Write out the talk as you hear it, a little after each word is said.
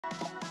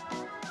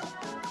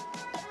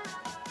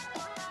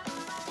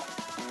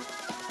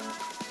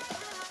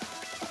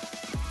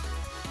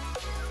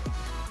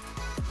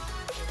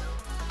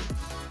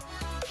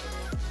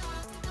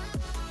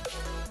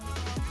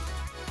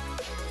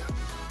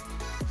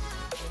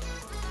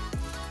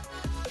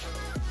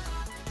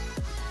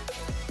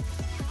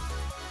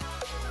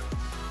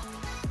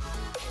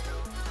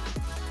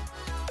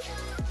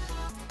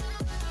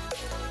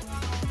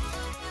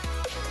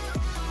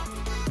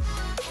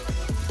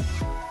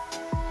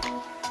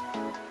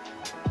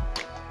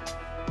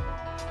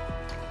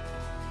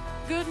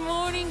Good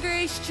morning,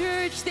 Grace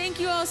Church. Thank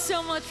you all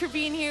so much for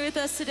being here with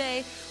us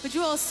today. Would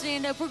you all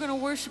stand up? We're going to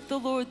worship the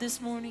Lord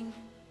this morning.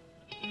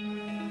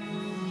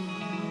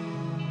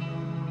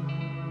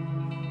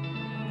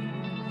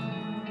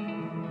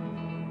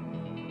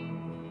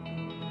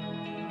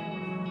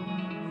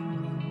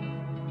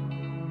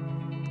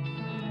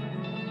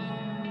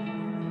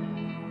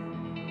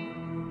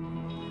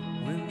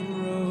 When the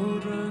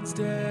road runs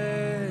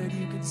dead,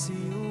 you can see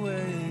a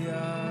way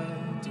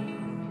out.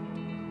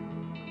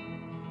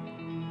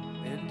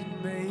 And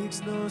it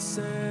makes no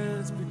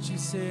sense, but you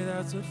say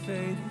that's what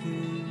faith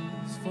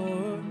is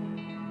for.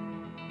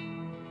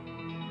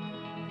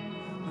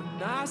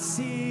 When I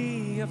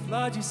see a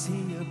flood, you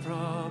see a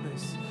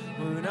promise.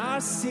 When I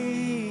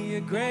see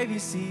a grave, you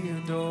see a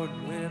door.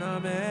 And when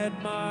I'm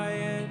at my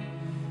end,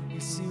 you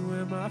see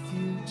where my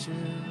future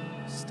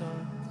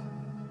starts.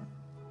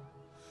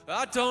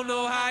 I don't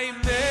know how you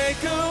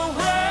make a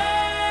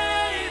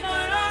way,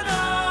 but I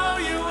know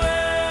you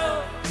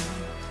will.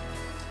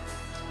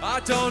 I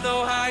don't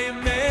know how you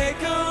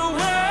make a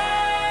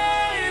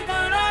way,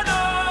 but I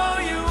know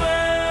you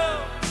will.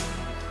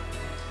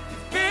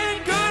 You've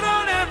been good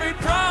on every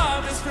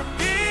promise, from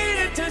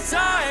Eden to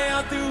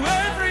Zion, through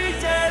every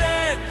dead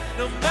end,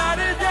 no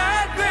matter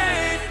that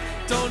great.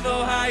 Don't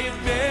know how you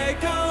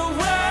make a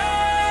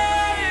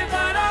way,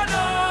 but I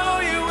know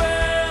you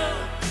will.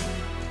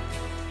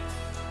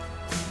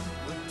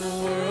 When the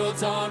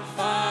world's on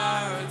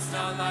fire, it's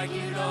not like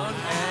you don't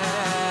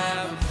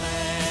have a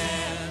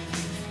plan.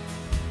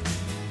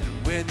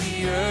 And when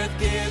the earth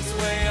gives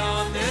way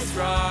on this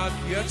rock,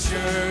 your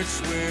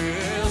church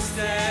will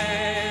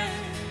stand.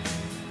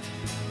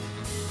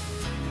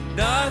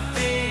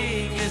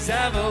 Nothing has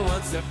ever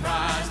once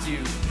surprised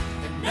you,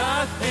 and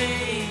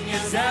nothing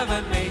has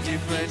ever made you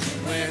flinch.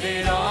 And when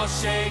it all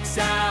shakes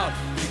out,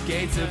 the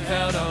gates of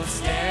hell don't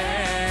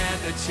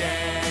stand a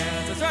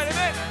chance. That's right,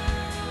 amen.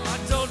 I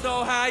don't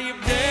know how you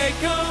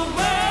make a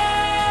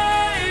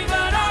way,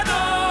 but I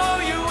know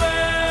you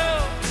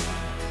will.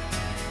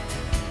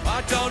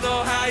 I don't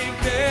know how you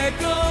make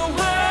a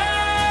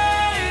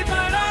way,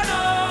 but I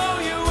know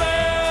you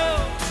will.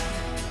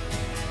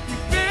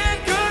 You've been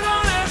good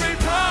on every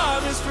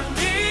promise, from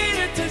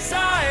Eden to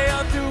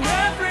Zion, through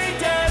every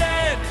dead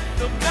end,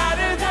 no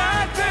matter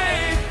that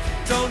great.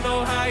 Don't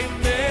know how you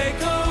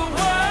make a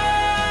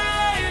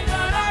way,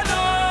 but I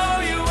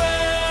know you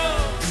will.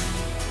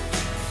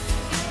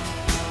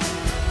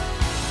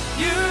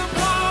 You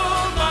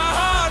pulled my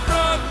heart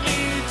from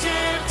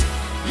Egypt.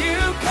 You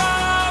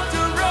carved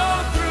a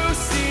road through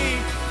sea.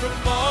 From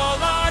all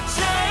our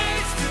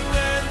chains to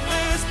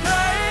endless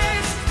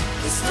praise,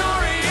 the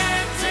story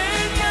ends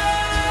in you.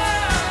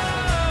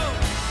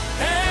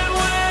 And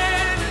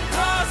when we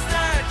cross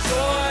that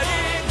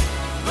Jordan,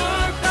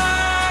 look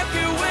back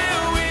at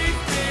where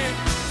we've been.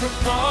 From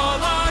all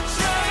our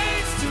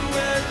chains to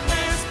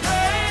endless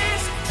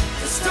praise,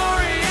 the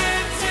story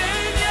ends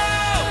in you.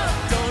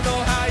 Don't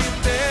know how you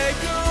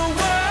make a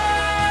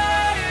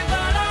way,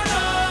 but I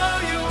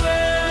know you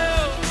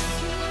will.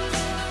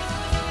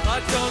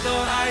 I don't know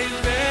how you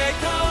make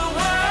a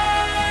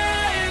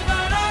way,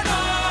 but I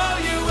know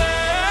you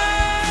will.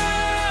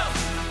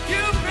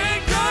 You've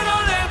been good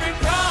on every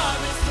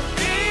promise, from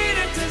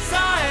Eden to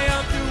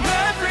Zion, through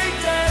every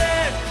dead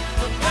end,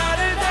 no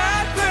matter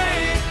that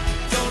great.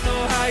 Don't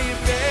know how you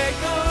make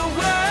a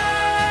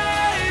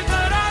way,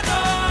 but I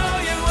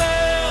know you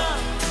will.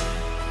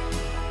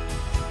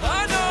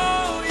 I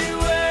know you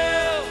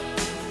will.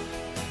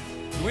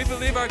 Do we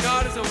believe our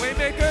God is a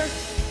waymaker?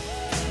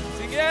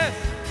 Sing yes.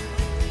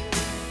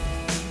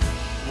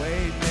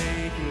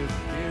 Waymaker,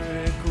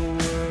 miracle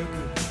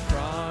worker,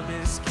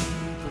 promise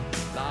keeper,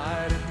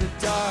 light in the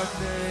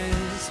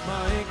darkness,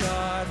 my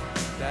God,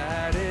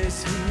 that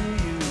is who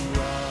you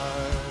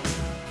are.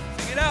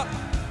 Sing it out.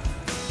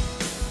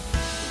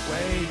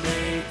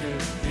 Waymaker,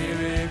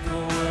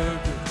 miracle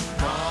worker,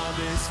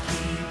 promise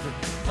keeper,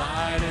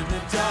 light in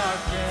the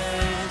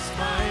darkness,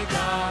 my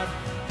God,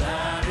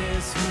 that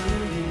is who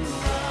you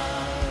are.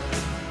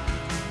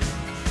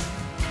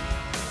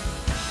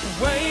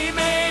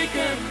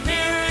 Waymaker,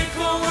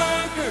 miracle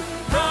worker,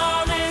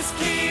 promise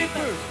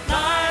keeper,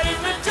 light in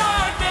the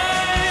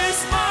darkness,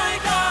 my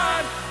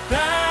God,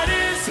 that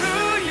is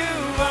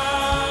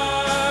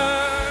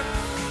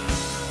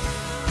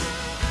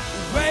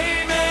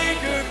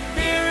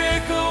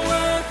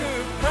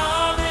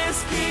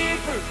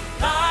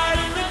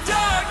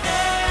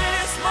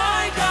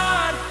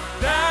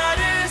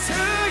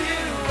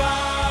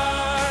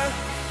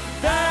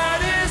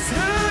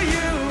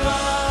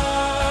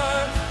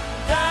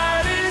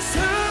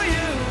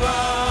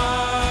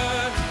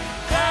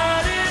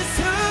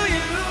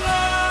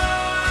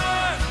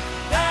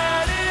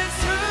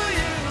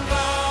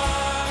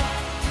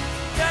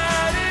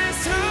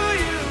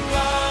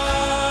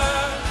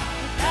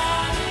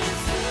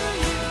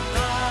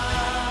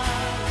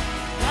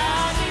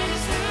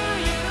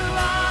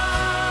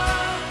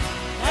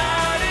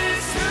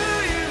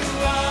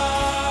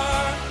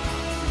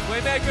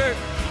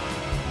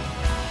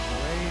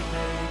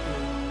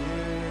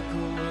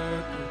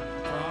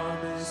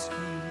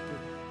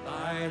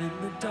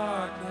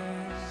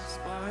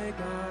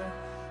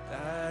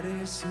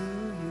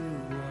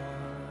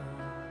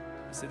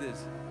Yes, it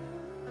is.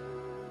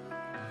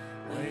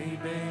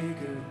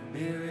 Waymaker,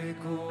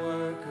 miracle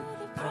worker,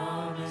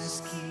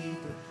 promise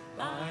keeper,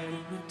 light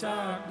in the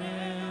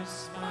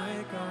darkness,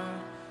 my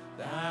God,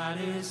 that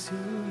is who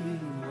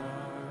you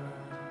are.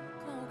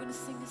 Come on, we're gonna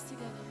sing this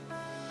together.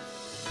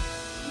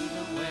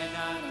 Even when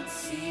I don't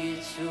see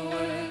it, you're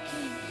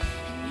working.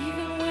 And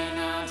even when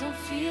I don't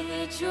feel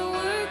it, you're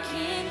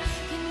working.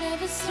 You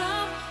never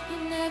stop working. You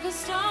never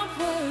stop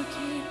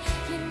working.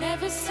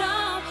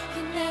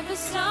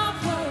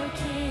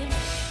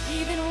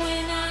 Even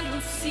when I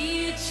don't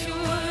see it, you're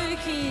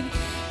working.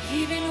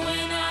 Even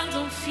when I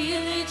don't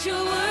feel it,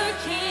 you're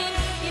working.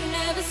 You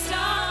never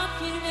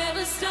stop working. You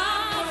never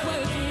stop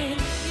working.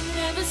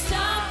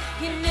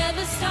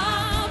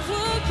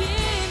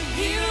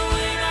 Even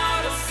when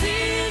I don't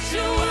see it,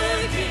 you're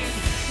working.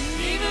 And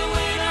even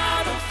when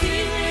I don't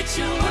feel it,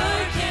 you're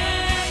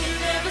working. You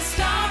never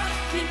stop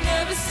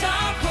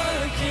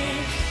working.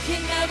 You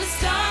never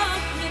stop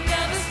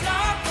working.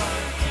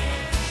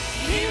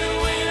 Even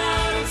when I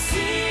don't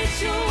see it,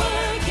 you're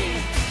working.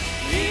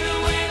 Even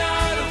when I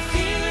don't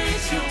feel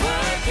it, you're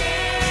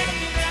working.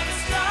 You never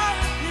stop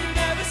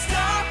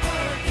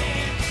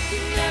working. You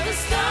never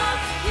stop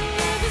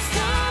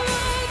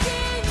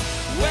working.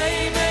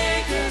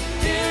 Waymaker,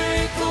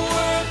 miracle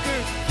worker,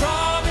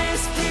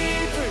 promise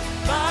keeper,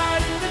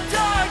 light in the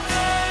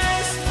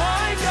darkness,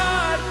 my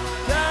God,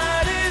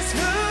 that is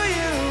who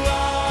you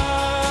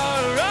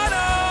are. I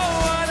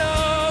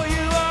know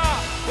you are.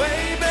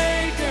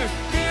 Waymaker,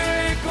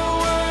 miracle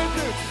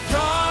worker,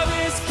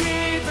 promise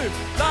keeper,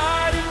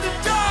 light in the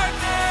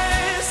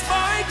darkness,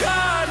 my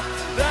God,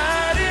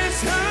 that is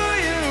who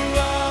you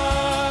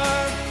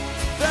are.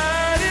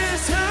 That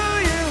is who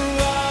you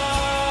are.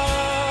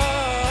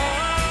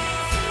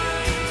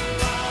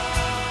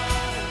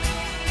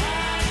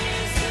 That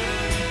is who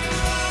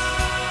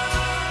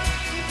you are.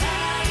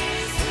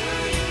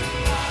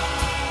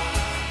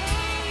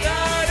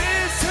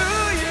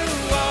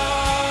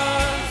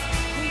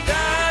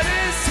 That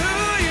is who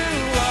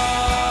you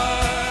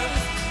are.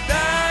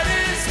 That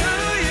is who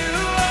you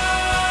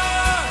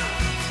are.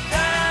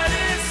 That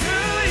is who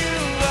you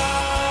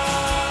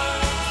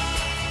are.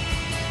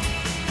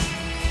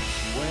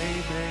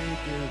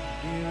 Waymaker,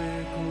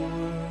 miracle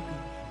worker,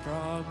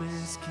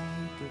 promise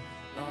keeper,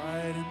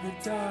 light in the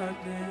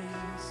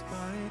darkness,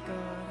 my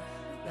God,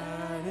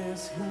 that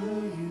is who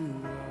you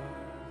are.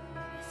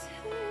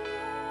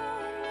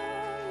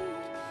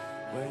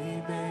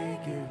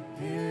 Waymaker,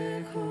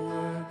 miracle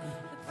worker,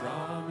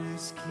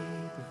 promise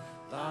keeper,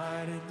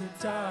 light in the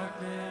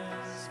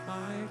darkness,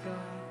 my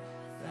God,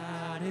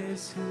 that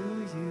is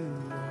who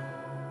you are.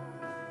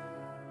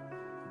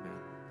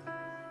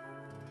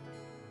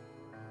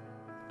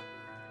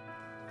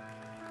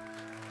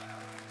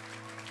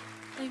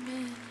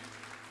 Amen.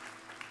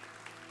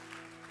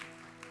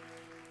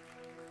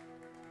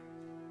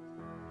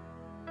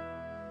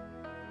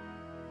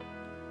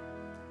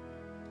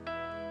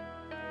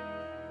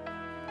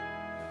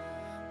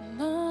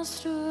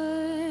 Most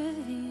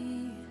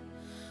worthy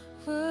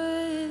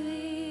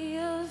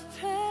of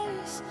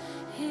praise,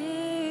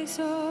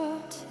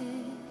 exalted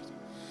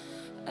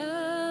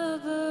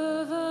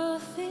above all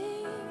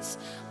things,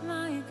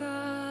 my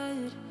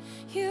God,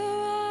 you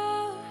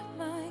are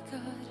my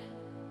God.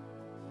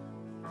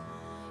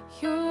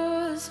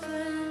 Your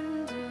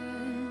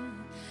splendor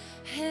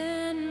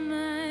and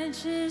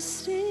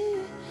majesty,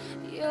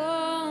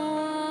 your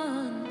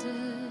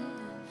wonder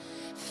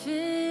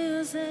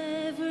fills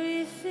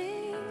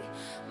everything,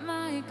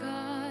 my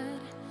God.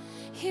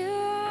 You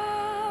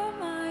are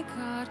my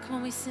God. Come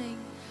on, we sing.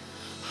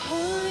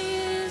 Holy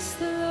is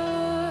the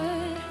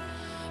Lord.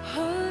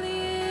 Holy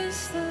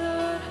is the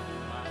Lord.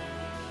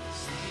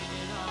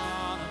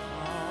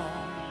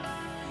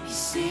 He's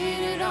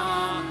seated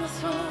on the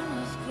throne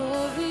of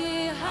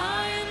glory,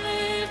 high and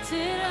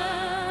lifted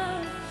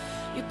up.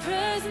 Your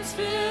presence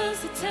fills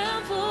the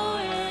temple,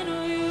 and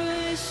we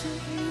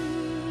worship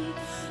you.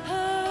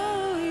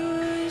 Oh, we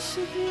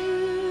worship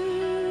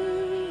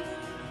you.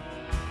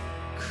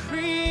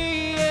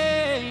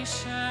 Creation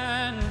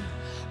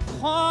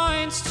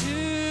points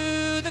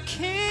to the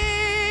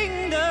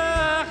King.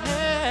 The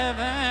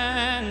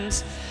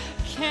heavens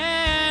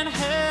can't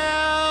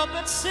help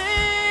but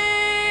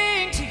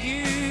sing to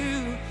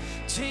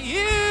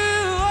you,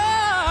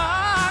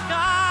 our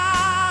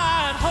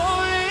God.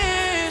 Holy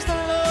is the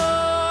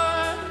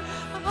Lord,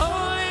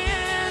 holy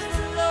is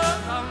the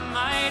Lord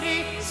Almighty,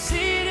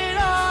 seated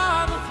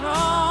on the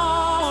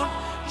throne,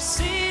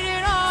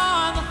 seated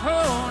on the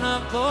throne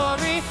of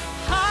glory,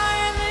 high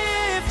and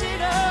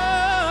lifted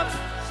up.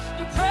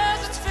 Your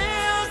presence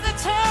fills the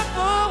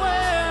temple.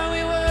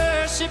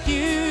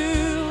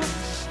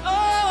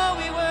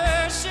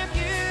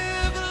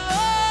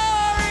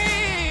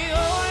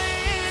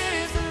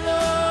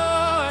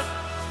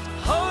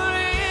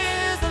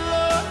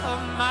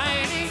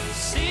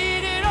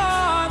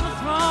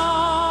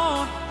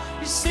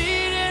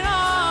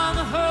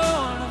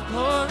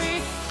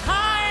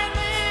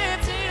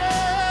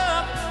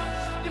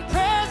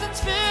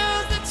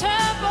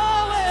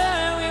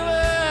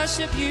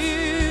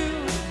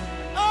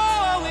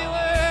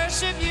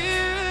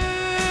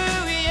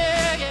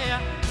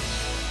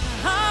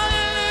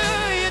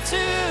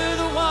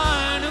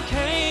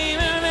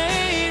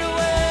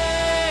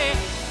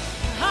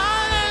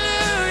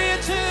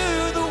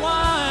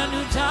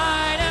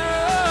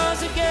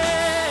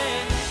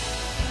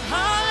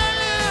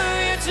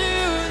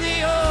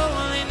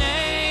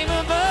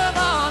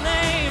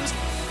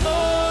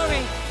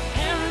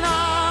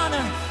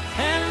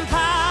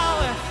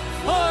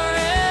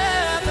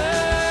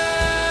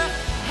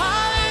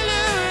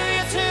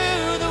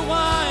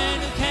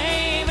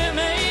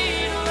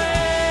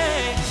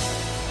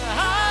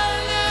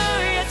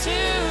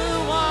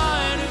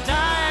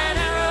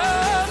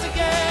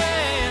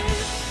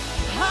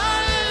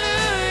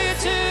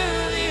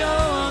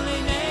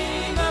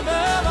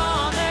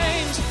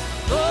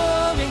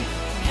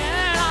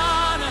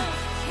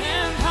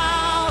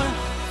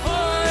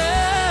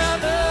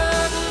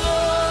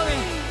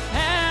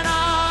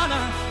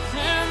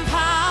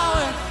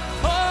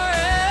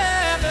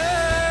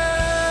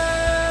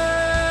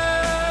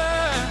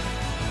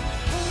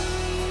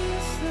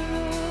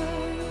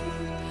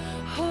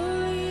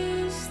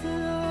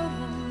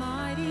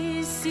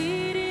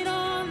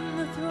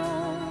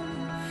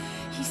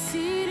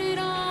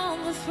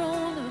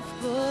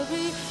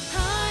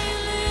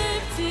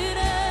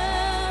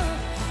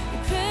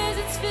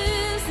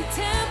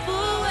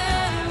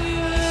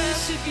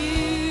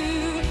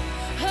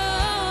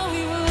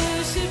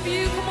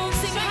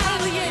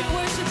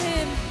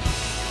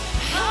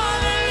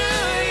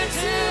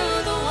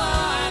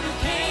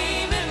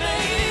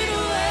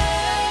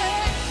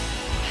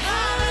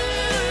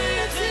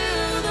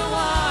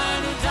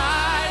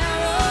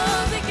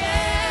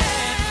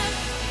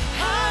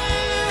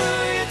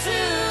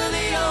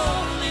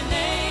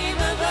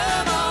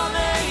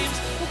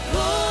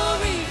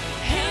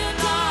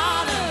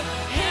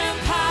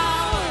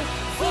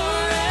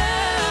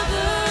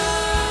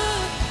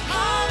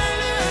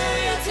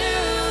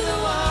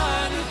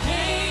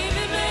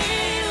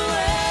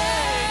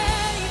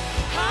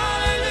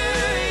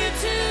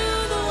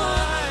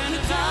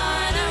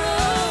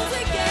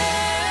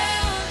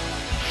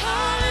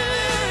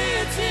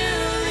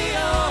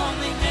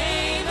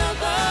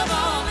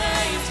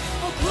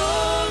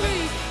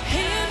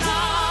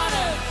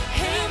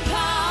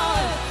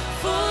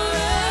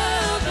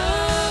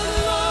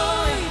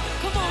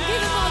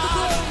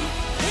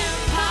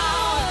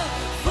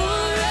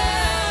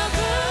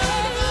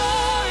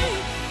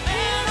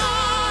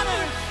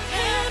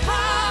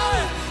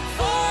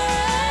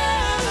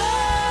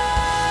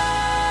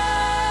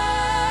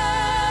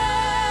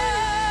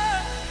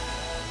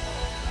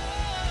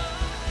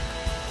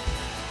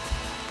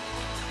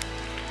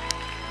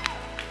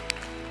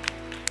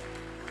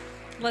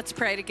 Let's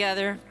pray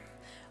together.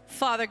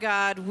 Father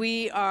God,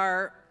 we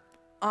are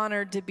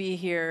honored to be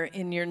here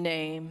in your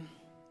name,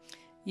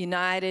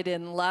 united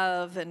in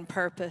love and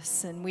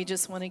purpose, and we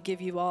just want to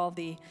give you all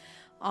the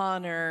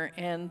honor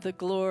and the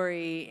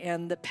glory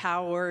and the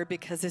power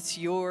because it's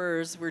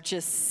yours. We're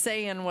just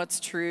saying what's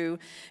true.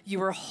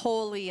 You are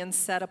holy and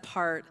set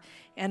apart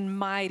and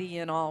mighty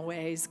in all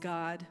ways,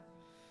 God.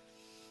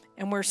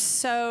 And we're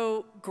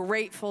so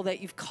grateful that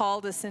you've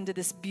called us into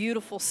this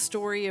beautiful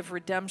story of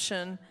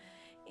redemption,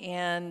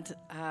 and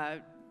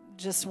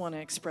just want to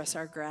express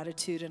our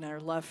gratitude and our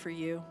love for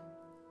you.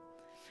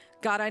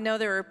 God, I know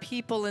there are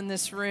people in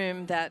this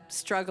room that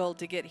struggled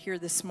to get here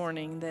this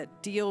morning,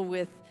 that deal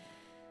with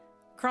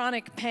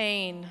chronic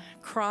pain,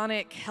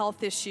 chronic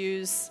health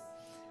issues.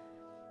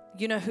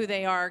 You know who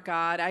they are,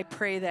 God. I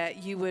pray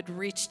that you would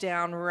reach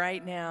down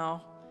right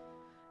now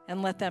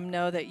and let them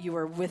know that you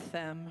are with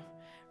them.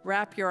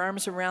 Wrap your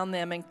arms around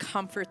them and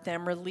comfort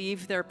them,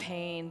 relieve their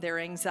pain, their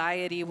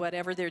anxiety,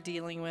 whatever they're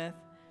dealing with.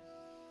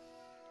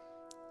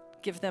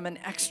 Give them an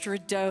extra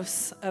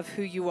dose of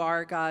who you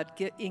are, God.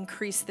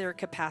 Increase their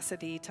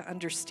capacity to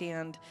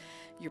understand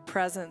your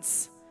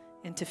presence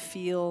and to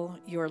feel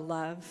your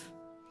love.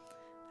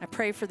 I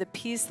pray for the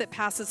peace that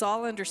passes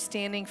all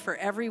understanding for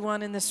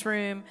everyone in this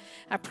room.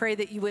 I pray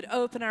that you would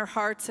open our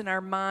hearts and our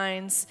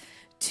minds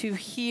to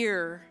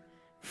hear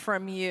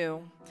from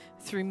you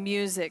through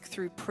music,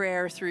 through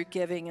prayer, through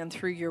giving, and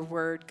through your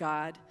word,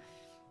 God.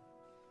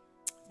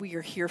 We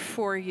are here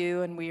for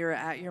you, and we are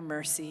at your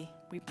mercy.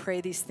 We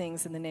pray these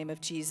things in the name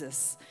of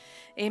Jesus.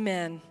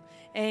 Amen.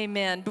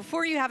 Amen.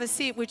 Before you have a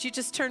seat, would you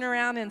just turn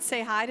around and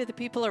say hi to the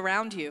people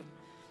around you?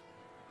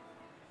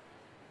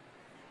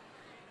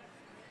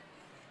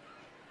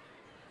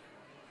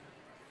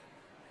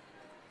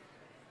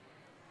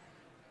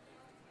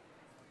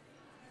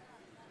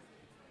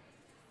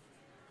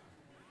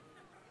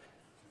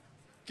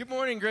 Good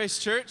morning, Grace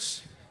Church.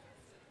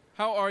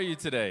 How are you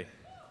today?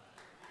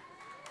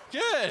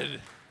 Good.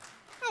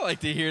 I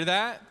like to hear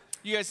that.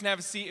 You guys can have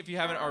a seat if you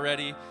haven't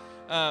already.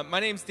 My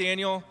name's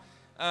Daniel,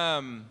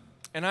 and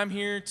I'm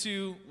here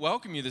to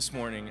welcome you this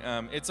morning.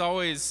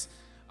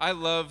 I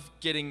love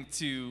getting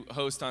to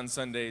host on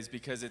Sundays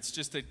because it's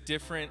just a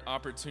different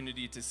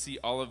opportunity to see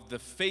all of the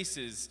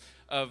faces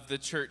of the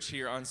church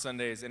here on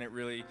Sundays, and it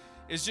really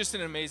is just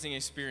an amazing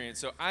experience.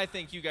 So I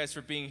thank you guys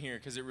for being here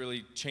because it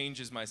really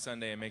changes my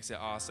Sunday and makes it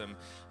awesome.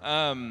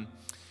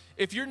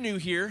 If you're new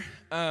here,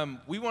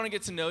 we want to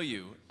get to know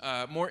you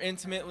more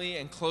intimately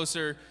and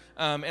closer.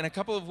 And a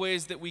couple of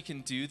ways that we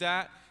can do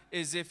that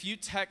is if you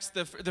text,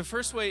 the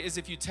first way is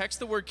if you text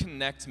the word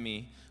connect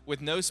me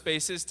with no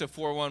spaces to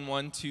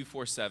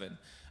 411-247.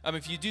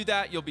 If you do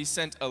that, you'll be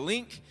sent a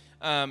link.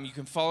 You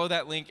can follow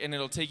that link and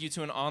it'll take you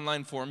to an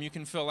online form you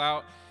can fill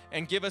out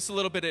and give us a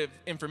little bit of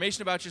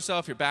information about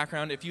yourself, your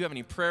background. If you have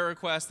any prayer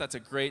requests, that's a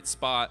great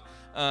spot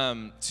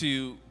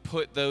to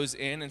put those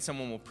in, and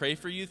someone will pray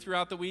for you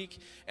throughout the week.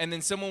 And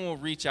then someone will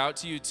reach out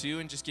to you too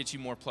and just get you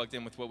more plugged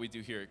in with what we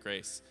do here at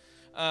Grace.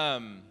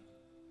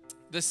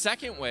 The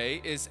second way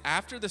is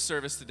after the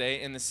service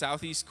today in the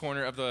southeast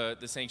corner of the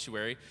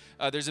sanctuary,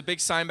 there's a big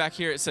sign back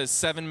here. It says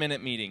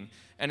 7-minute meeting,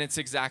 and it's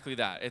exactly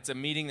that. It's a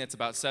meeting that's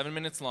about 7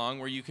 minutes long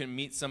where you can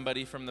meet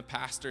somebody from the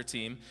pastor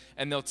team,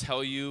 and they'll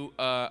tell you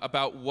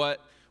about what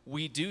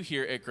we do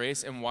here at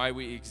Grace and why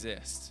we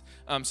exist.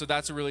 So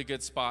that's a really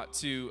good spot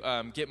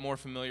to get more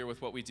familiar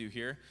with what we do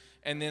here.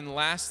 And then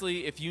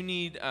lastly, if you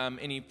need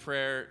any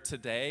prayer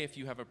today, if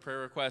you have a prayer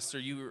request or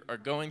you are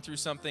going through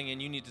something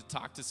and you need to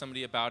talk to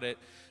somebody about it,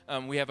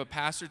 we have a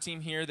pastor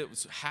team here that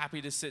was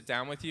happy to sit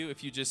down with you.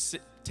 If you just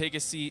take a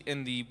seat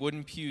in the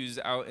wooden pews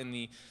out in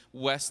the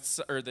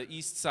the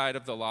east side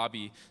of the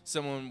lobby,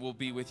 someone will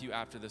be with you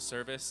after the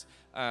service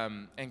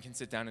and can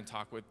sit down and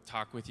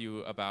talk with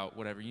you about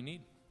whatever you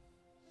need.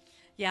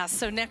 Yeah,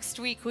 so next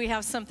week we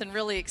have something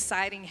really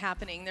exciting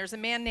happening. There's a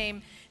man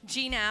named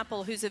Gene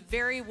Apple who's a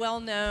very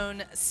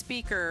well-known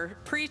speaker,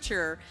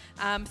 preacher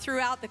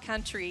throughout the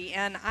country,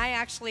 and I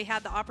actually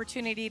had the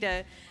opportunity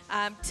to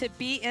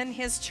be in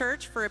his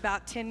church for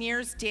about 10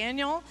 years.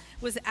 Daniel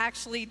was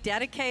actually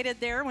dedicated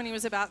there when he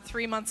was about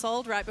 3 months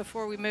old, right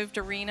before we moved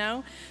to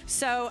Reno.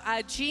 So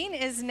Gene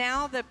is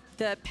now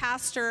the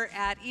pastor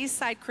at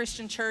Eastside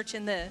Christian Church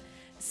in the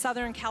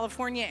Southern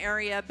California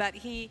area, but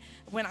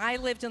when I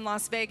lived in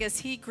Las Vegas,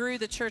 he grew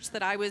the church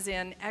that I was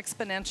in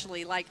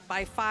exponentially, like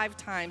by 5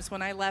 times.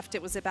 When I left,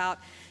 it was about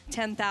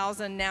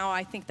 10,000. Now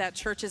I think that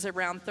church is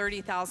around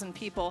 30,000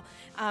 people.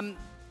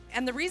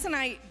 And the reason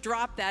I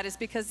dropped that is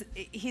because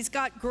he's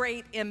got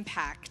great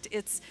impact.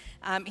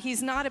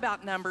 He's not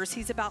about numbers,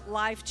 he's about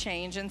life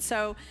change. And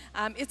so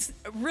it's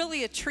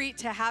really a treat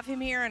to have him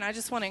here, and I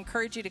just want to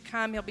encourage you to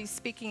come. He'll be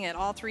speaking at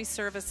all 3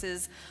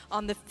 services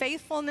on the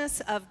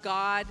faithfulness of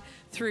God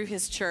through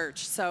his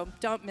church. So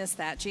don't miss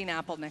that. Gene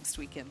Apple next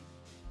weekend.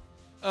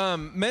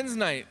 Men's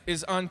night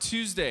is on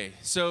Tuesday.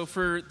 So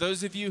for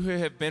those of you who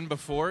have been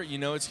before, you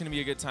know it's going to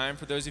be a good time.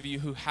 For those of you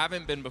who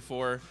haven't been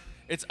before,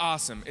 it's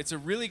awesome. It's a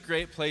really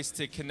great place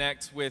to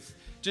connect with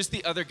just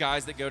the other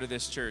guys that go to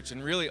this church,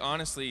 and really,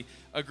 honestly,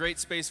 a great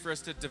space for us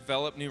to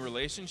develop new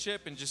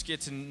relationship and just get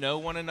to know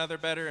one another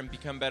better and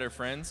become better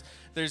friends.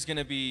 There's going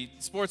to be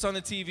sports on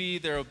the TV.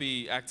 There will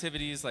be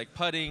activities like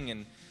putting,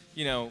 and,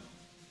 you know,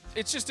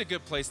 it's just a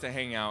good place to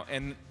hang out.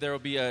 And there will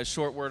be a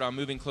short word on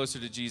moving closer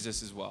to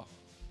Jesus as well.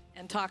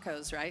 And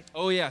tacos, right?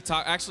 Oh, yeah.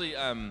 Actually,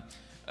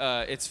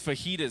 it's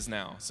fajitas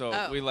now.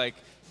 So we, like,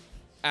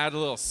 add a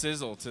little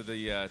sizzle to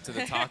the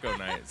taco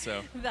night.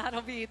 So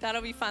that'll be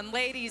fun.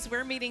 Ladies,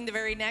 we're meeting the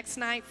very next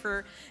night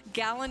for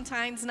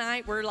Galentine's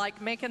night. We're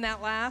like making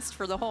that last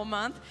for the whole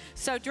month.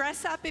 So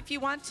dress up if you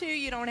want to.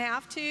 You don't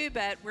have to,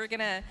 but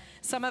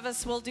some of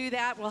us will do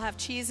that. We'll have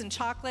cheese and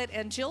chocolate.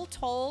 And Jill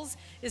Tolles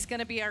is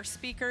gonna be our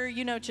speaker.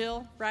 You know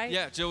Jill, right?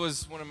 Yeah, Jill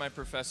was one of my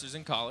professors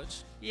in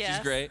college. Yes.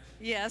 She's great.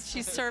 Yes,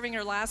 she's serving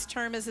her last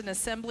term as an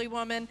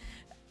assemblywoman.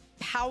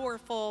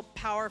 Powerful,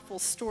 powerful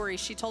story.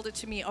 She told it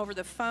to me over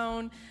the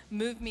phone,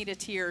 moved me to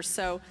tears.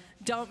 So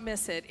don't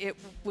miss it. It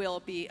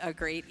will be a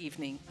great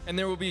evening. And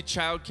there will be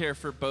childcare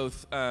for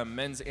both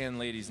men's and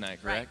ladies'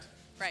 night, correct?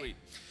 Right.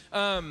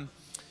 Sweet.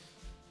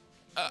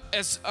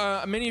 As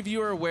many of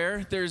you are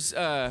aware, there's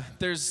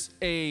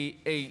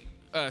a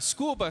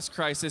school bus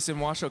crisis in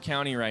Washoe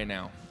County right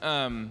now.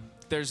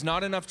 There's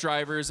not enough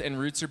drivers, and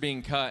routes are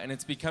being cut, and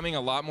it's becoming a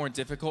lot more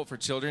difficult for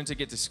children to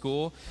get to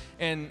school.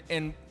 And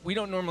we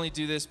don't normally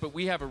do this, but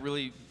we have a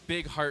really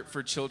big heart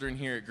for children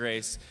here at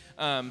Grace.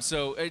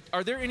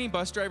 Are there any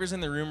bus drivers in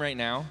the room right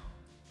now?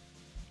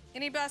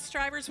 Any bus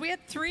drivers? We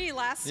had 3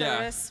 last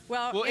service.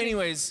 Well,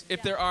 anyways,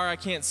 if there are, I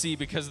can't see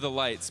because of the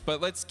lights.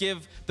 But let's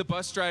give the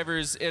bus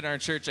drivers in our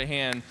church a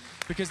hand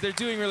because they're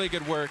doing really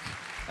good work.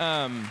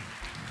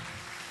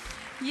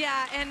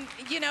 Yeah, and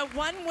you know,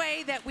 one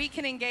way that we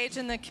can engage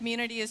in the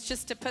community is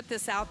just to put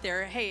this out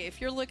there. Hey, if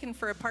you're looking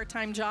for a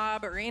part-time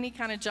job or any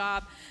kind of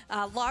job,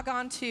 log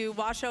on to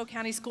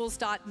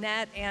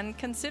washoecountyschools.net and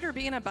consider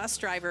being a bus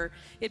driver.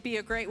 It'd be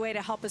a great way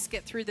to help us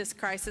get through this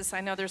crisis. I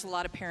know there's a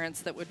lot of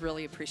parents that would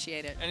really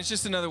appreciate it. And it's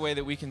just another way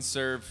that we can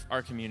serve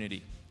our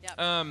community.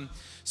 Yep.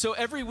 So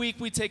every week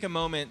we take a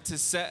moment to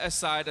set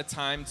aside a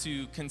time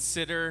to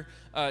consider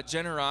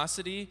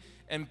generosity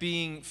and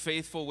being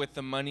faithful with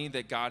the money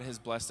that God has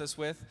blessed us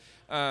with.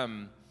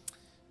 And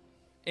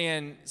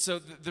so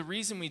the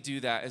reason we do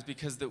that is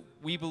because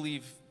we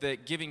believe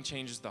that giving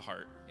changes the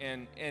heart.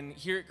 And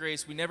here at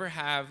Grace, we never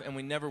have and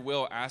we never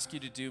will ask you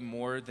to do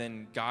more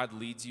than God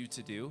leads you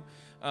to do.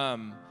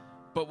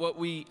 But what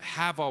we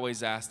have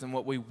always asked and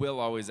what we will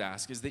always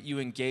ask is that you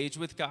engage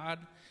with God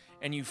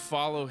and you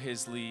follow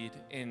his lead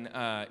in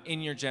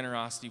your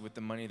generosity with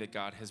the money that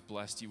God has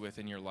blessed you with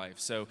in your life.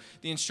 So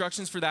the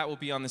instructions for that will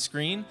be on the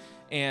screen.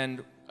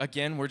 And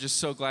again, we're just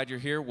so glad you're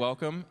here.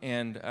 Welcome.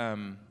 And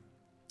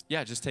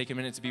just take a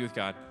minute to be with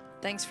God.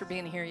 Thanks for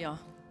being here, y'all.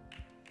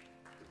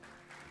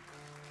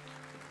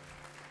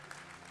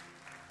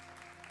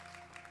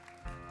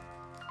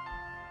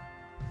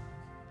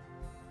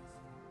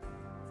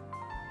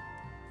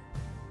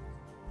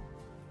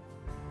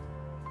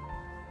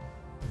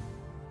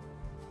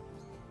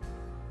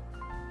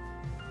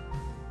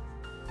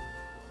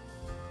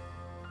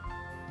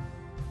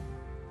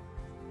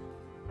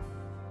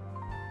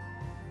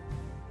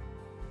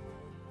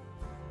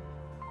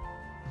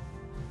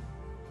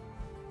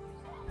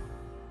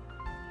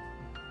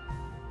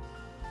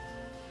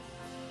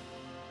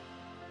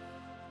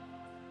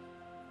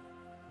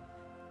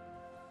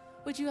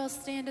 Would you all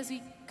stand as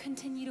we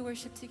continue to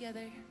worship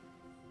together?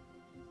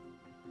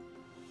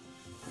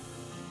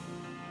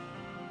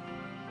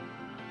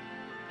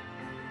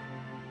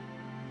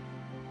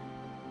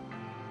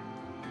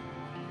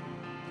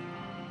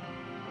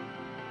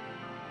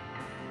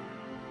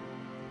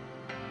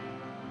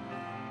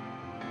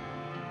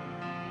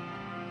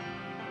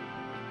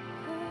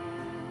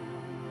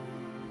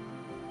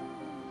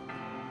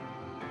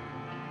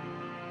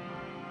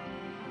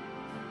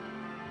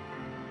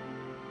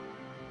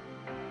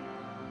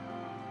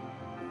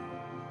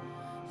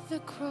 The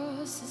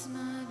cross is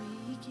my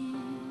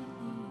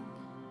beginning,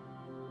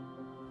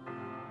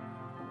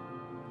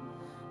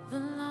 the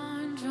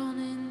line drawn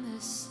in the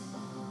sand,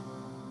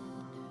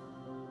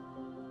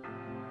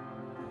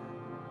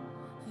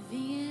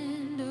 the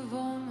end of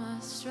all my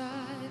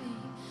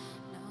striving.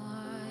 Now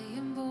I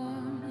am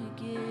born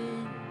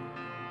again.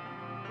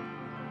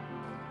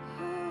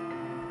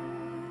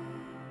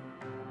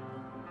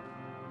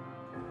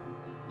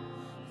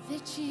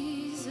 That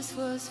Jesus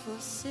was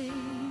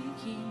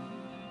forsaken,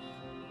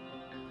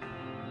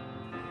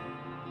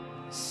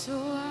 so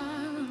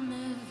I will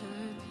never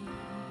be.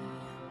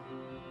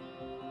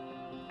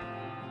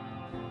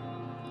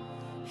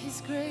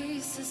 His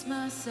grace is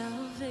my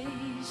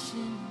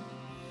salvation,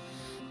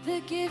 the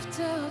gift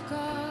of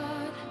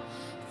God,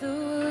 the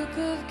work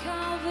of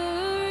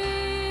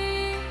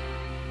Calvary.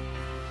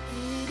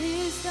 It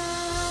is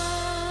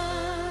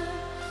done,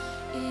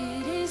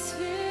 it is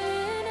finished.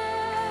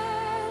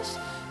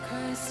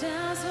 Christ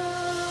has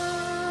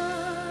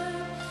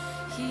won,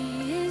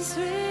 he is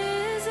risen.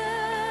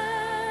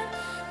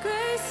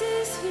 Grace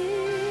is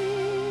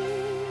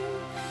here,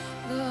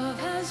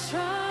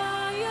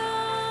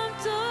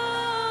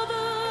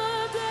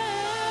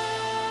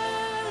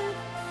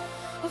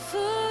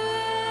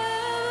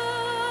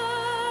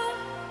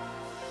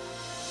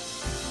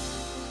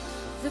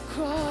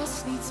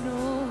 needs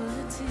no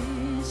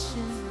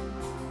addition.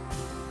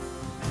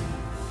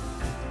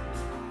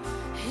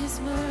 His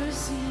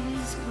mercy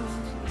is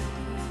complete.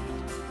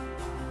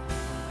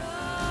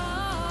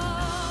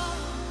 Oh,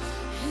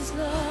 His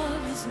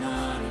love is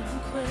not in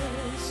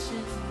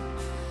question.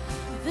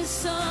 The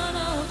Son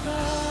of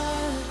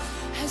God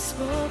has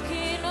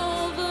spoken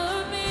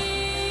over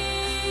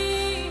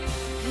me.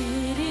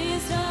 It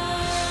is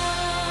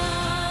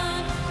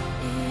done.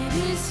 It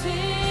is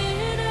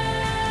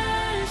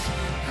finished.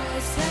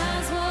 Christ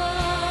has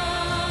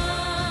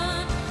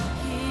won.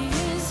 He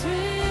is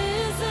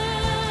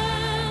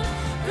risen.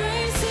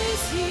 Grace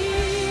is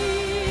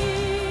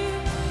here.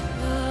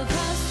 Love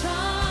has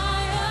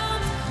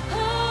triumphed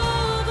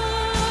over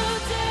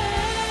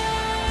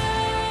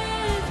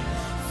death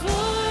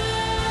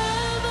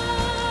forever.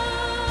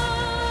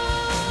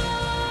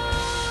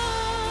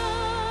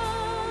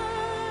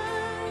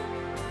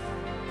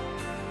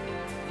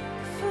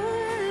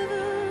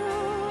 Forever.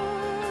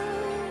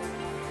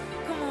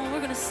 Come on,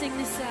 we're gonna sing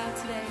this out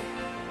today.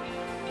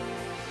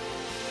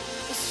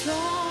 The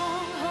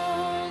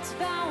strongholds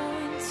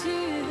bowing to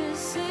the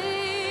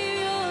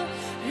Savior,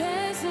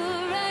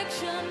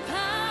 resurrection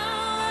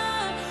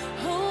power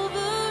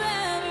over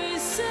every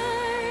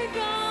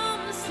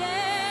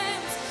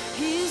circumstance.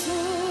 His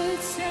word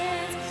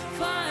stands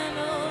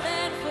final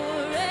and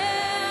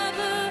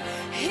forever.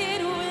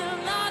 It will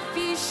not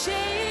be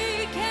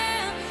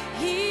shaken.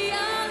 He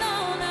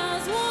alone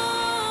has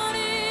won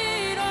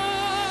it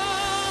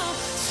all.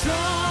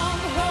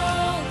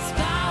 Strongholds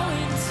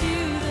bowing to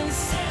the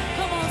Savior.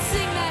 Come on,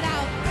 sing that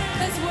out.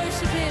 Let's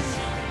worship Him.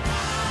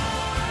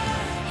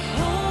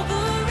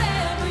 Over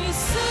every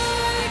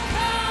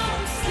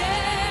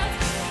circumstance,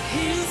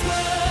 His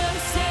word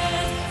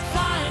stands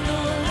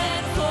final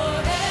and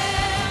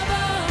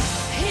forever.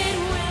 It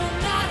will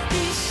not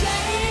be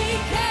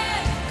shaken.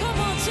 Come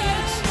on,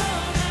 church.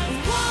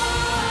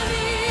 What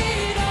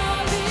it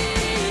all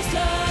is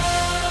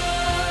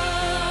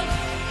done.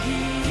 He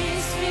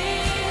is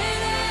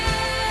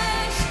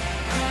finished.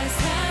 Christ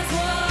has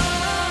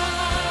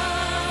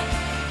won.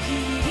 He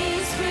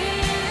is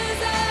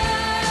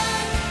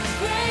risen.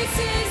 Grace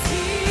is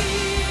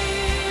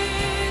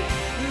here.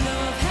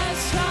 Love has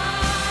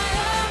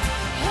triumphed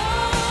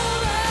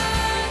over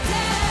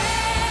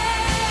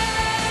death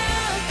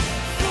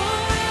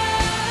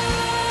forever.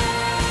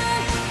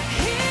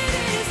 It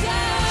is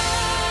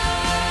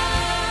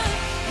done.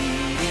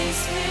 It is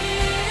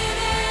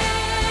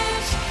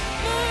finished.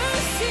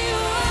 Mercy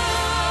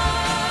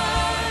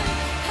won.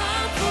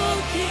 I'm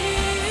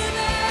forgiven.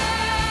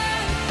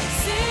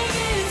 Sing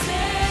His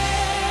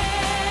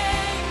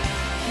name.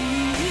 He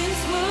is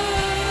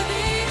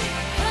worthy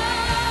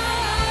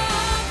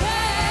of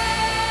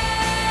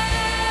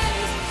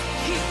praise.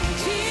 King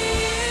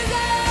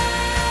Jesus.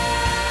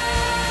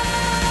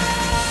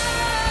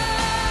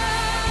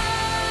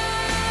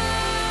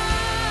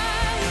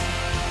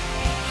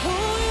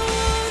 Oh, you're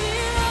worthy,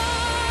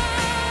 Lord.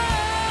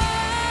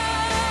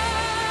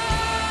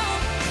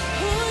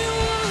 Oh,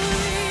 you're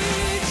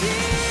worthy,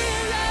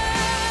 Jesus.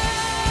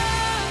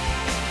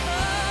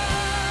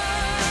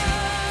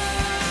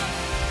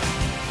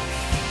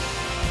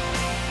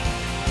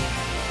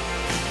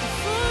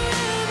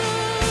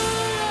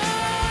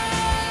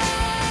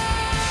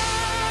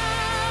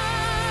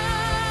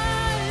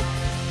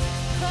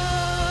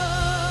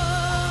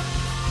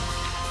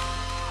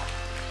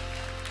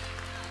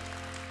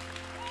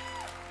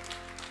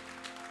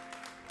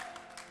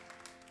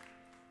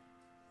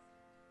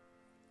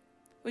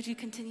 Would you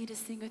continue to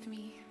sing with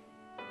me?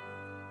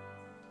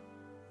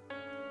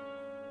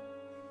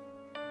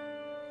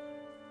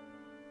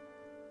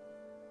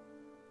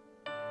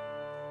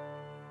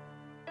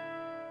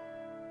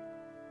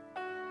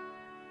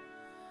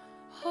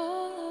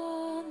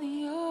 All on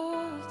the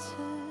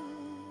altar,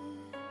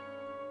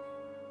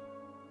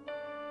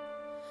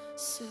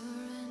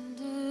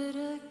 surrendered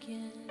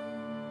again.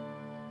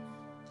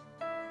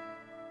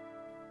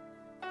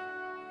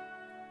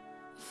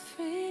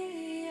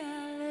 Freely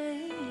I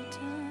lay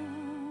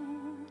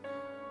down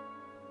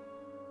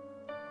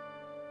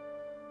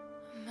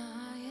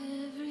my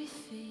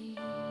everything.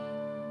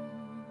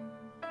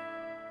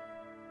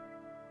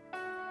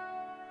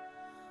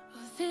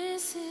 Oh,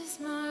 this is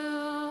my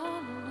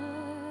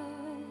honor,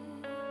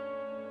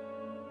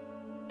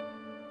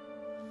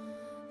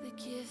 the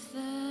gift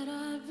that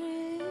I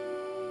bring,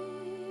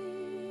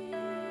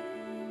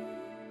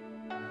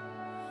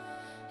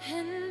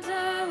 and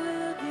I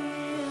will be a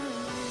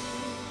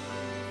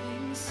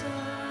living sacrifice,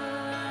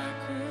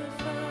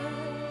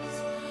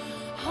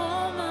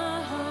 all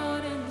my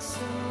heart and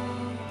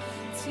soul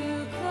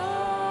to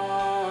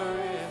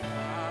glorify.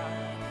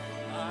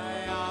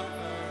 I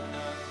offer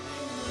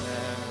nothing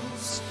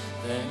less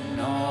than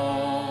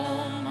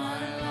all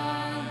my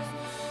life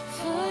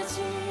for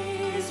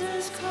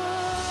Jesus Christ.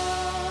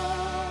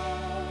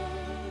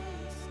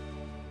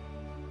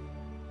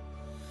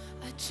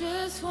 I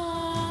just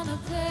wanna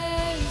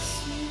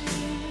bless you.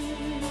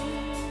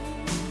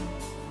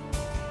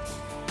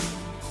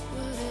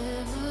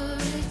 Whatever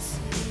it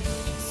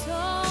takes,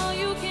 oh,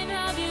 you can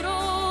have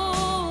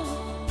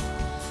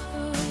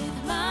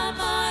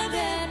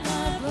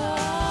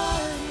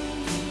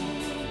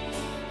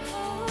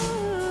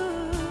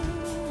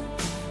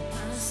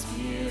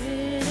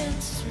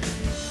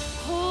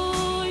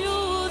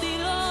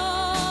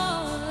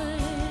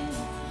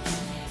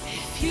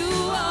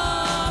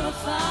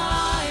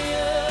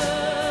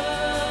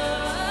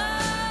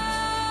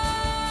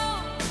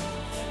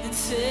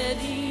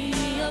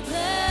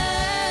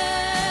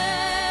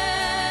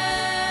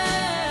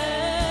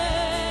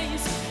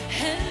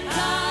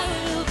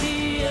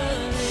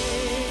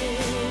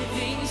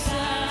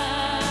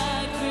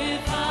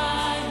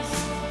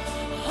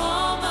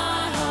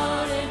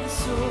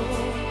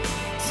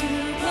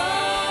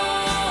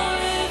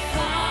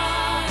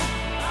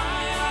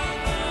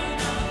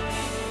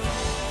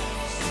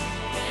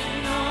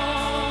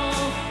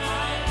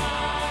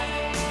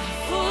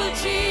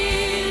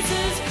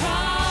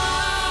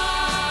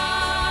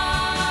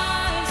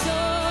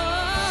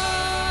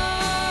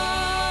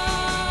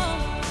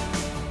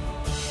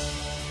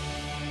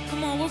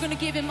Come on, we're going to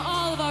give him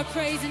all of our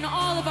praise and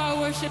all of our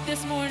worship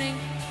this morning.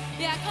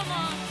 Yeah, come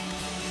on.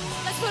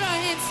 Let's put our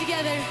hands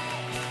together.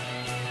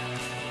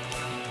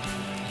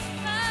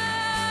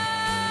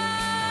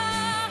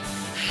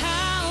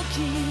 I'll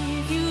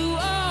give you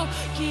all,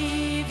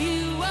 give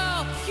you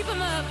all. Keep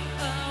them up.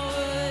 Our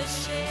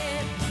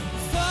worship.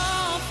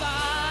 Fall,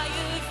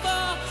 fire,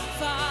 fall,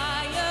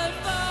 fire,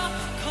 fall.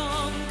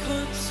 Come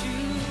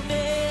consume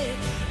it.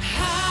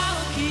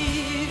 I'll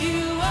give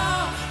you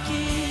all,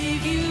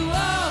 give you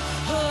all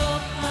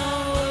of my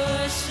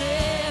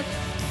worship.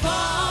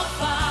 Fall,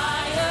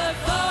 fire,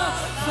 fall,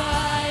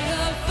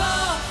 fire,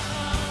 fall.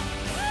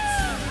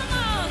 Come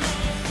on.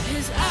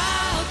 'Cause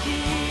I'll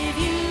give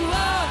you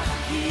all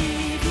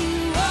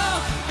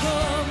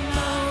of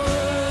my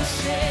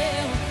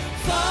worship.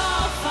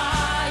 Fall,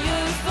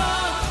 fire,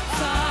 fall,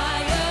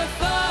 fire,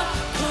 fall.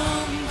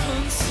 Come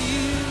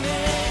consume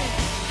it.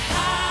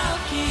 I'll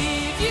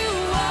give you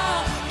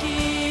all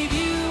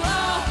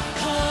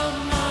of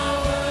my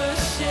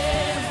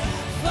worship.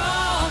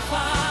 Fall,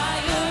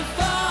 fire,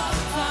 fall,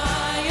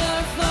 fire,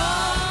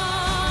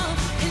 fall.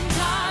 And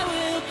I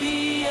will be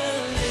a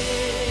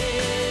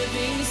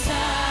living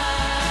sacrifice.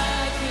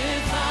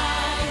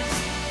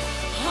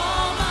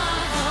 All my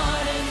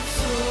heart and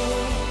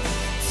soul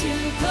to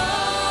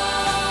glorify.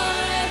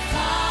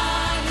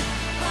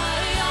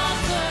 I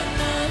offer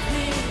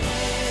nothing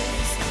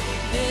less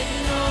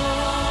than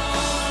all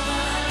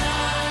my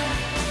life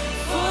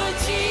for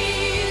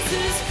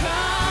Jesus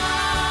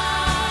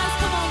Christ.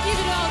 Come on, give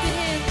it all to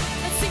him.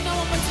 Let's sing that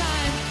one more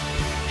time.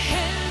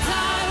 And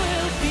I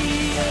will be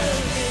a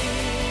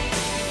living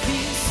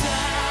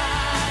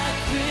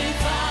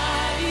sacrifice.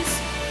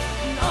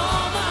 And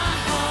all my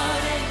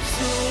heart and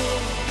soul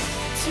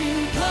to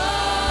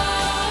glorify.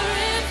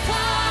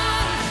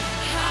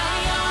 I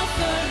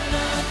offer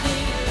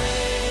nothing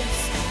less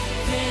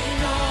than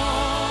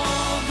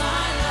all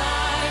my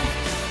life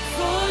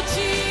for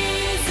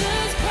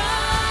Jesus Christ.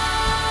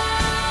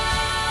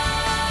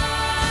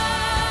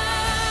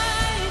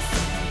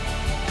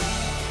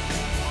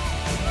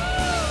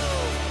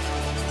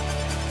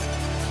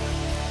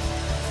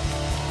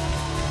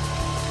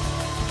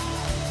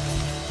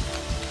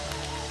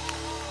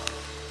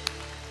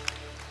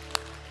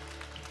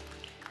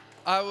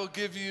 I will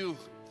give you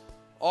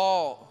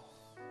all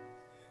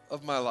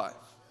of my life,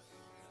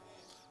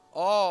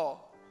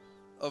 all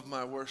of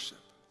my worship.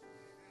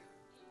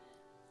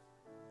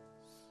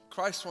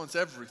 Christ wants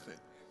everything.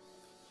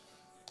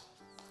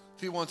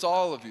 He wants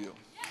all of you.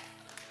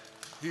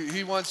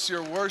 He wants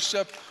your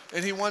worship,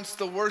 and he wants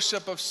the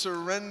worship of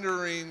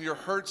surrendering your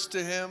hurts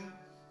to him,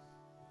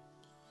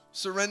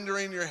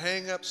 surrendering your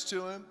hang-ups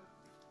to him.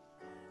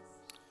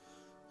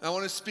 I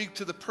want to speak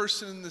to the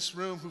person in this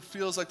room who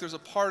feels like there's a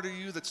part of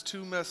you that's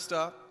too messed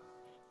up,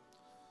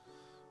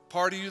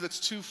 part of you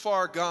that's too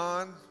far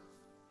gone,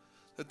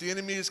 that the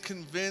enemy is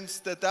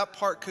convinced that that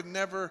part could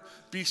never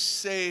be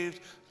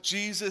saved.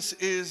 Jesus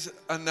is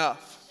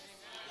enough.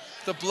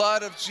 The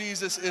blood of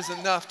Jesus is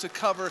enough to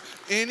cover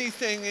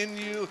anything in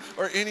you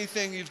or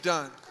anything you've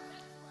done.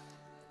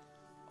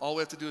 All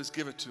we have to do is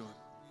give it to him.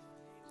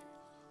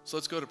 So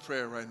let's go to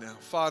prayer right now.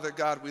 Father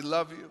God, we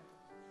love you.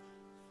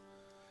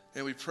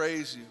 And we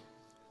praise you.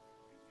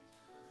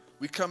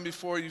 We come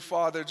before you,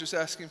 Father, just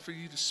asking for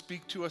you to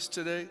speak to us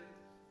today.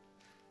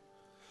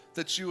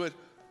 That you would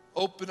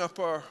open up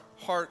our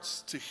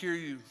hearts to hear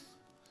you,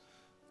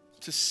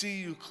 to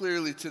see you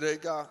clearly today,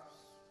 God.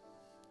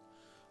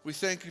 We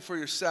thank you for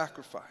your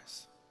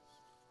sacrifice.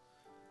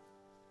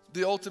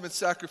 The ultimate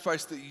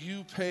sacrifice that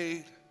you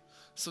paid.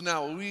 So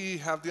now we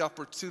have the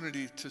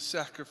opportunity to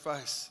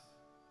sacrifice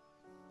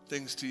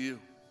things to you,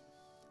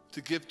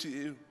 to give to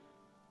you.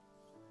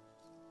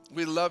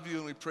 We love you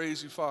and we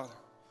praise you, Father,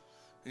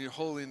 in your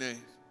holy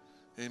name.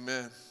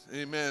 Amen.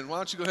 Amen. Why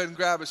don't you go ahead and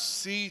grab a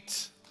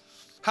seat?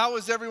 How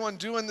is everyone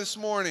doing this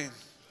morning?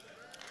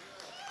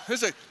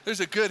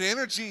 There's a good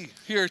energy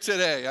here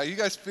today. You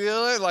guys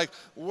feel it? Like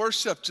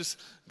worship, just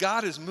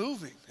God is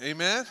moving.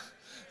 Amen.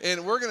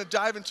 And we're going to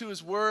dive into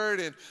his word.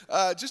 And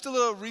just a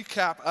little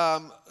recap.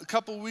 A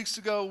couple weeks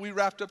ago, we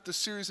wrapped up the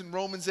series in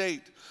Romans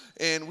 8.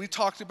 And we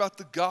talked about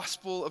the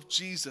gospel of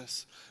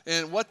Jesus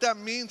and what that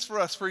means for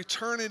us for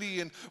eternity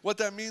and what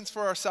that means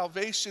for our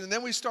salvation. And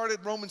then we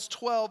started Romans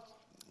 12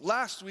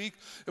 last week.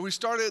 And we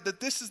started that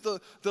this is the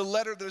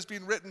letter that is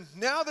being written.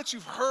 Now that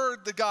you've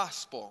heard the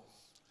gospel,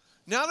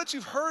 now that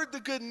you've heard the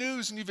good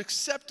news and you've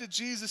accepted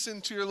Jesus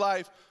into your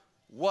life,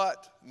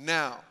 what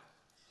now?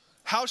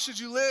 How should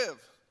you live?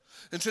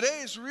 And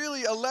today is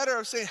really a letter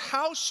of saying,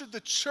 how should the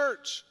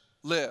church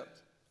live?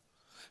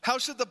 How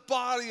should the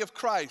body of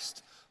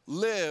Christ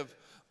live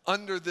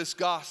under this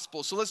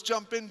gospel? So let's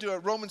jump into it.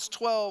 Romans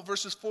 12,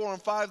 verses 4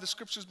 and 5. The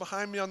scripture's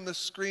behind me on the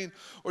screen,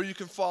 or you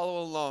can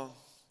follow along.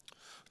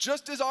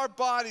 Just as our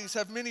bodies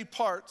have many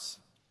parts,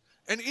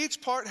 and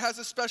each part has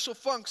a special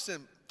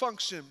function,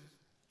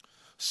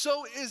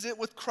 so is it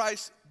with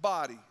Christ's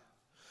body.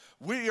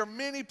 We are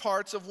many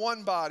parts of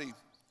one body,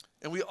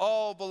 and we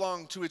all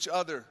belong to each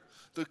other.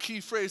 The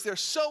key phrase there,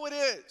 so it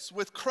is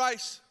with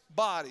Christ's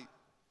body.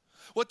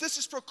 What this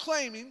is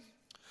proclaiming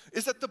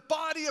is that the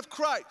body of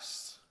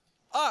Christ,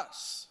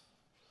 us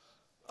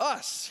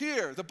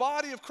here, the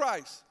body of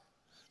Christ,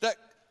 that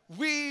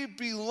we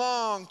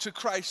belong to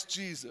Christ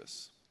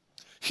Jesus.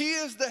 He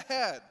is the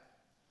head.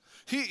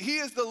 He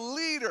is the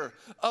leader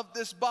of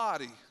this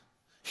body.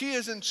 He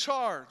is in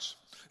charge.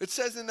 It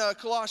says in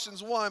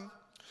Colossians 1,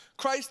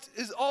 Christ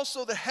is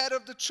also the head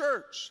of the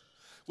church,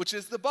 which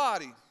is the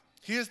body.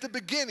 He is the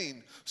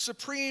beginning,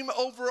 supreme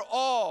over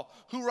all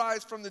who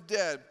rise from the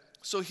dead.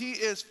 So he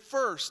is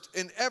first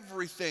in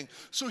everything.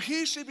 So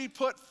he should be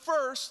put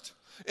first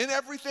in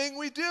everything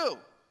we do.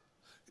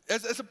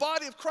 As a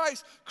body of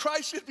Christ,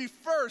 Christ should be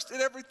first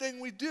in everything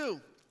we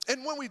do.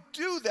 And when we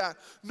do that,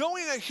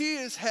 knowing that he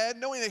is head,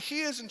 knowing that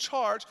he is in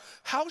charge,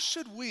 how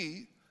should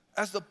we,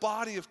 as the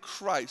body of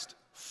Christ,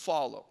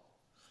 follow?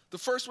 The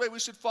first way we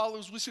should follow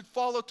is we should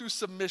follow through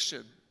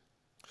submission.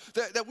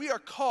 That we are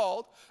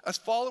called, as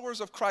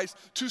followers of Christ,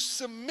 to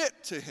submit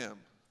to him.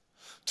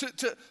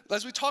 To,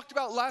 as we talked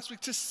about last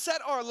week, to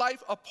set our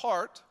life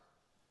apart,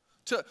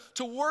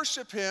 to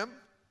worship him,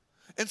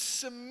 and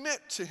submit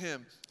to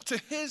him, to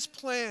his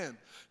plan,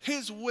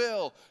 his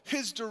will,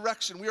 his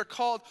direction. We are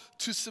called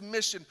to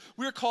submission.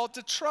 We are called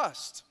to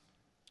trust.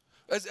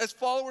 As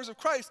followers of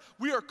Christ,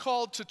 we are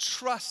called to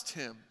trust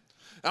him.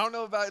 I don't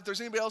know if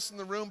there's anybody else in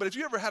the room, but if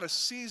you ever had a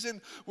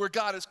season where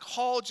God has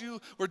called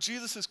you, where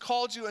Jesus has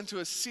called you into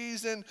a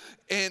season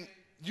and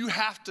you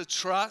have to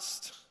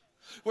trust,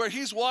 where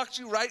he's walked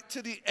you right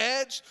to the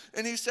edge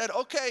and he said,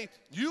 okay,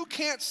 you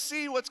can't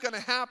see what's going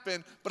to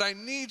happen, but I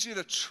need you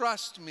to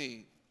trust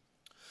me.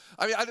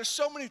 I mean, there's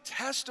so many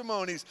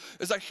testimonies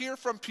as I hear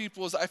from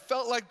people, as I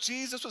felt like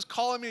Jesus was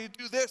calling me to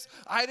do this.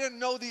 I didn't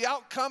know the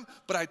outcome,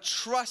 but I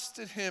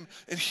trusted him,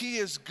 and he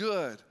is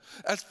good.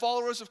 As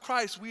followers of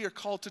Christ, we are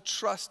called to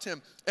trust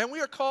him, and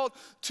we are called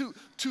to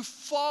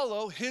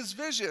follow his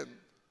vision.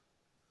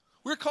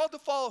 We're called to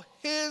follow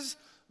his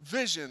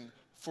vision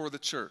for the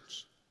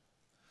church.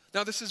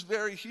 Now, this is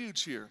very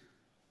huge here,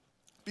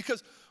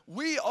 because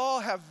we all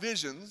have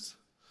visions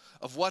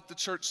of what the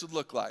church should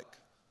look like.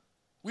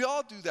 We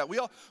all do that.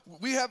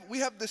 We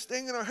have this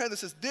thing in our head that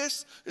says,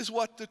 this is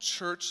what the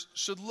church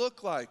should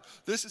look like.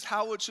 This is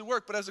how it should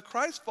work. But as a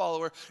Christ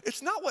follower,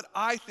 it's not what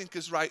I think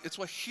is right. It's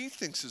what he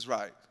thinks is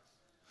right.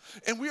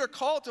 And we are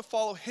called to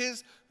follow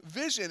his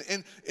vision.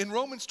 And in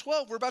Romans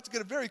 12, we're about to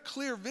get a very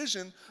clear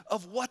vision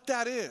of what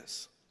that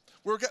is.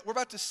 We're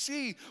about to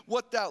see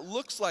what that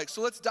looks like.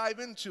 So let's dive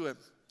into it.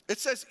 It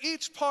says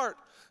each part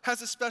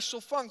has a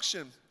special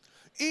function.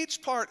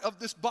 Each part of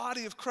this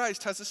body of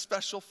Christ has a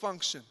special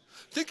function.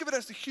 Think of it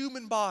as the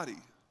human body,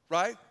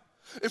 right?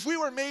 If we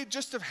were made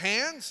just of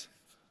hands,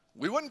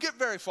 we wouldn't get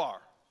very far.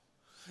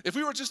 If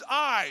we were just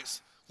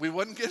eyes, we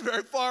wouldn't get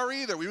very far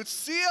either. We would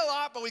see a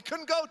lot, but we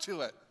couldn't go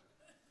to it.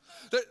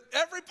 That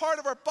every part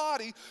of our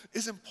body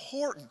is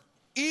important,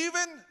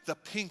 even the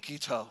pinky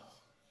toe.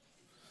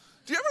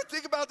 Do you ever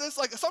think about this?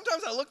 Like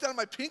sometimes I look down at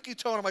my pinky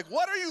toe and I'm like,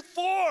 what are you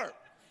for?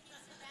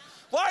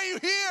 Why are you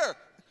here?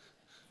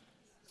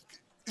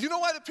 You know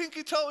why the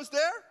pinky toe is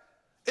there?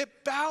 It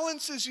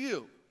balances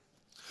you.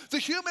 The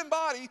human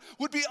body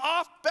would be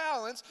off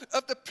balance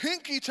if the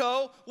pinky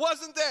toe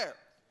wasn't there.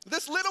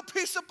 This little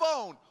piece of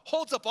bone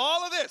holds up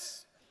all of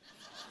this.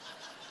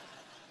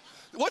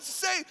 What's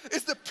to say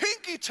is the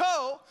pinky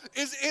toe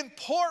is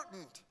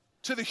important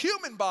to the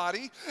human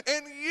body,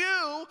 and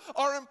you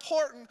are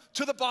important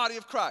to the body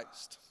of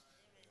Christ.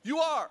 You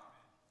are.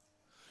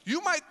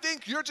 You might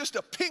think you're just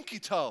a pinky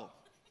toe.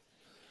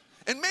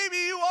 And maybe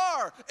you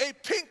are a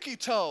pinky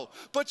toe,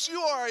 but you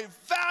are a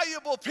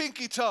valuable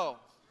pinky toe.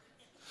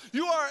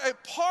 You are a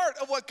part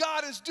of what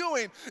God is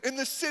doing in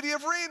the city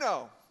of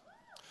Reno.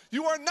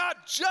 You are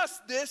not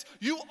just this,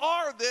 you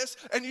are this,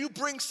 and you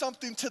bring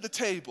something to the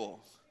table.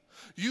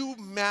 You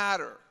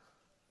matter.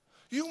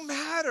 You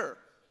matter.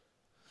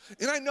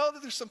 And I know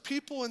that there's some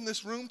people in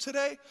this room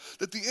today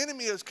that the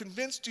enemy has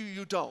convinced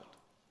you don't.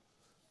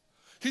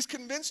 He's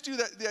convinced you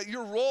that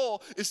your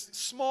role is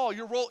small,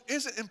 your role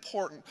isn't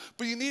important,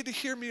 but you need to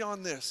hear me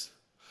on this.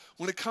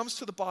 When it comes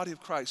to the body of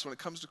Christ, when it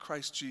comes to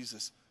Christ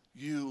Jesus,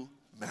 you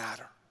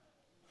matter.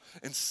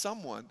 And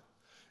someone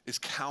is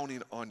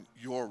counting on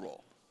your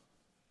role.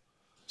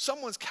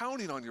 Someone's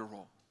counting on your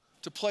role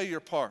to play your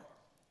part.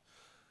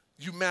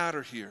 You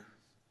matter here.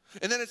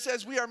 And then it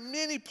says we are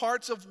many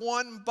parts of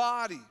one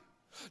body.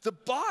 The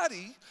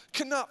body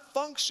cannot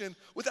function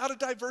without a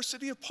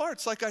diversity of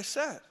parts, like I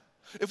said.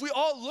 If we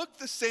all looked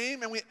the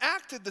same and we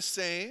acted the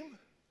same,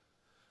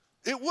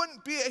 it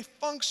wouldn't be a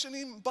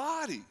functioning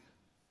body.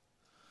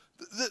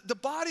 The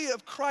body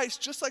of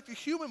Christ, just like the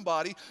human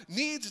body,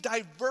 needs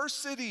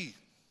diversity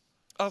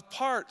of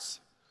parts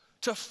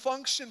to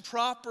function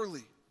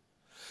properly.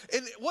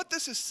 And what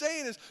this is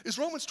saying is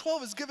Romans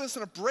 12 is giving us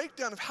a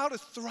breakdown of how to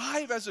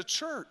thrive as a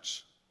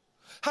church,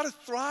 how to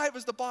thrive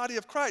as the body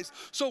of Christ.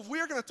 So if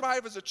we're going to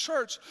thrive as a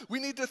church, we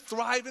need to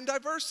thrive in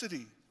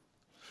diversity.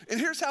 And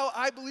here's how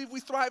I believe we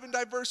thrive in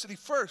diversity.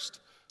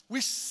 First,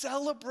 we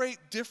celebrate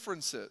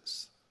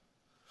differences.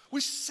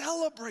 We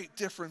celebrate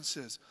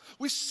differences.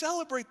 We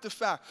celebrate the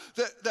fact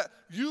that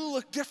you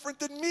look different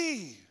than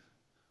me.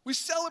 We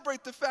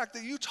celebrate the fact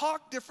that you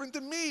talk different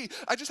than me.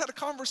 I just had a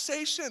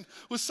conversation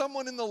with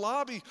someone in the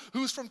lobby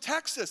who's from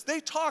Texas.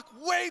 They talk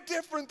way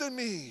different than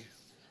me.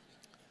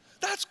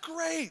 That's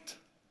great.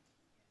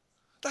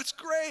 That's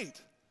great.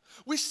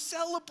 We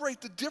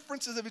celebrate the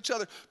differences of each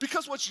other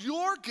because what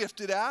you're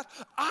gifted at,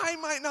 I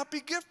might not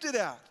be gifted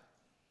at.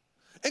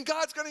 And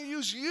God's going to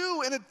use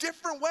you in a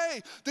different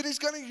way than he's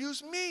going to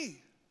use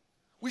me.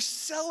 We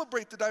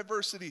celebrate the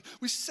diversity.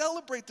 We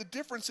celebrate the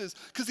differences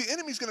because the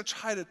enemy's going to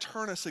try to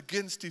turn us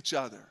against each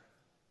other.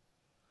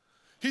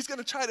 He's going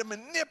to try to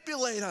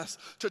manipulate us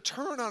to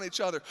turn on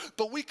each other,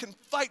 but we can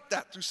fight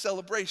that through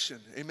celebration.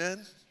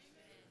 Amen?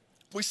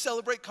 We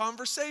celebrate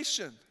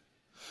conversation.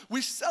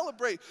 We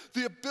celebrate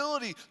the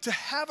ability to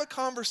have a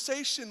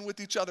conversation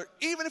with each other,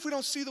 even if we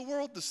don't see the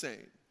world the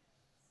same.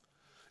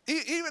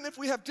 Even if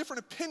we have different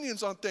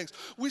opinions on things,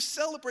 we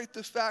celebrate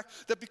the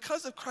fact that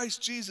because of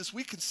Christ Jesus,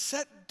 we can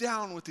sit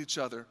down with each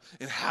other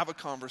and have a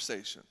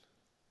conversation.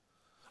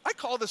 I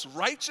call this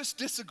righteous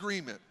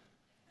disagreement.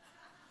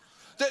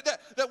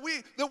 That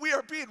we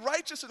are being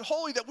righteous and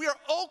holy, that we are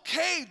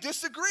okay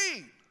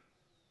disagreeing.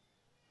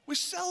 We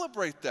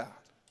celebrate that.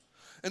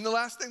 And the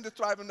last thing to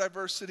thrive in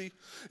diversity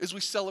is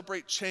we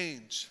celebrate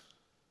change.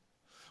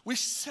 We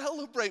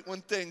celebrate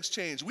when things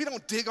change. We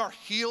don't dig our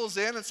heels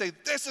in and say,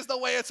 this is the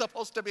way it's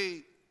supposed to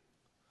be.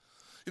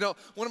 You know,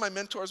 one of my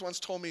mentors once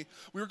told me,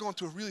 we were going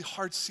through a really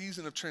hard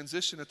season of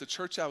transition at the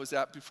church I was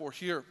at before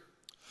here.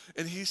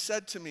 And he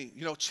said to me,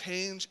 you know,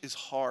 change is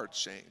hard,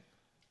 Shane,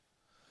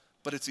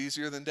 but it's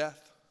easier than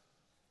death.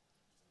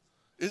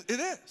 It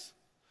is.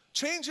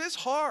 Change is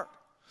hard,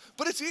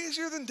 but it's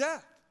easier than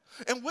death.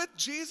 And with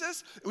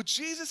Jesus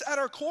at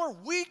our core,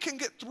 we can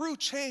get through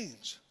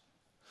change.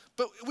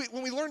 But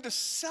when we learn to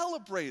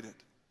celebrate it,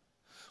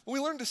 when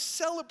we learn to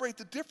celebrate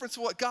the difference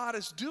of what God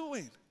is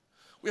doing,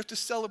 we have to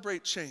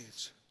celebrate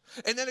change.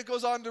 And then it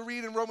goes on to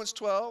read in Romans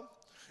 12,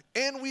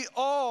 and we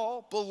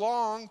all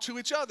belong to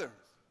each other.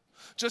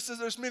 Just as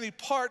there's many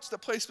parts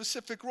that play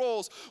specific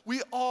roles,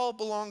 we all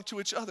belong to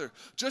each other.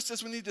 Just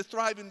as we need to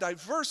thrive in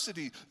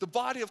diversity, the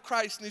body of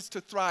Christ needs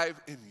to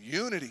thrive in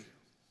unity.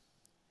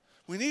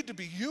 We need to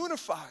be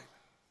unified.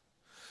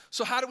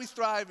 So how do we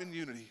thrive in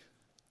unity?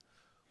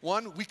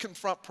 One, we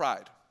confront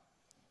pride.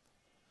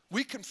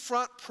 We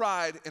confront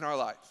pride in our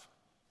life.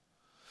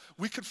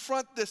 We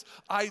confront this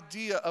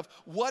idea of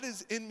what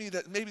is in me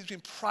that maybe is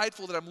being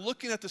prideful, that I'm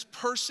looking at this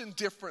person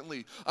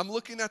differently. I'm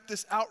looking at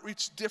this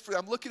outreach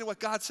differently. I'm looking at what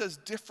God says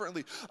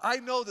differently. I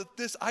know that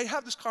I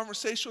have this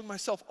conversation with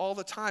myself all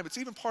the time. It's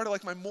even part of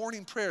like my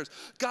morning prayers.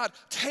 God,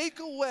 take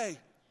away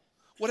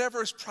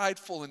whatever is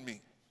prideful in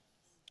me.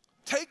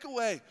 Take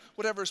away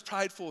whatever is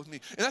prideful with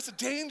me. And that's a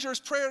dangerous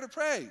prayer to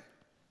pray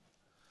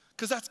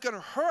because that's going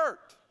to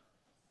hurt.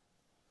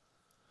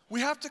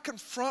 We have to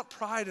confront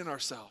pride in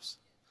ourselves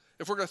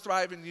if we're going to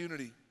thrive in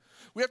unity.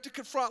 We have to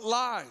confront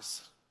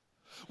lies.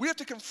 We have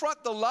to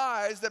confront the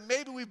lies that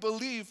maybe we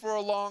believe for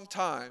a long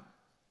time.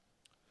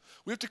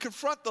 We have to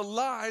confront the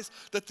lies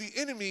that the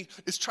enemy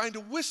is trying to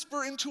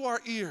whisper into our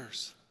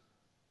ears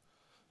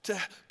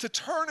to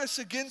turn us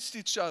against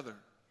each other,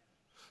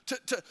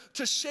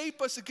 to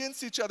shape us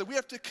against each other. We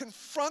have to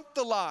confront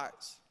the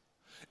lies,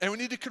 and we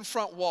need to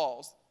confront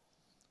walls.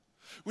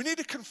 We need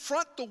to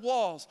confront the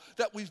walls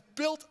that we've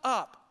built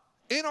up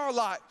in our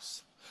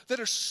lives that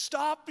are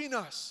stopping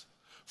us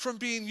from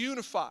being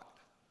unified.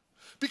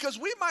 Because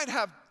we might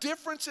have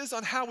differences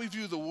on how we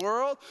view the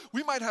world.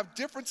 We might have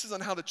differences on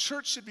how the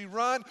church should be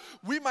run.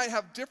 We might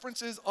have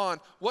differences on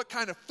what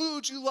kind of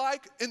food you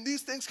like. And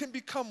these things can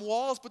become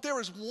walls. But there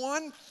is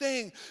one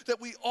thing that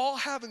we all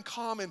have in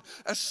common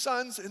as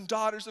sons and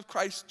daughters of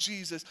Christ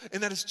Jesus,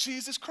 and that is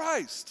Jesus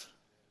Christ.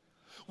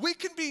 We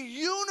can be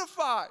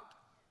unified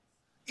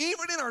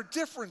even in our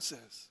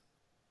differences.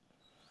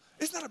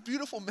 Isn't that a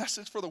beautiful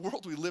message for the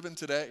world we live in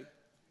today?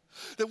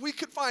 That we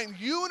could find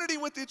unity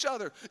with each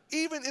other,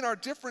 even in our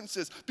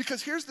differences.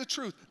 Because here's the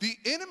truth. The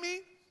enemy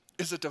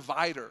is a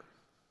divider.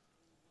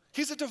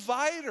 He's a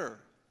divider.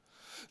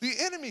 The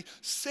enemy,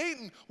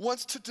 Satan,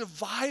 wants to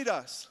divide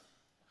us.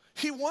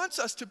 He wants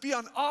us to be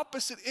on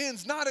opposite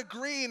ends, not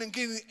agreeing and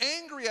getting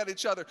angry at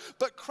each other.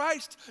 But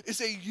Christ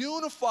is a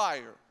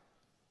unifier.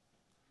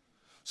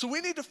 So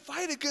we need to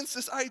fight against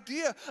this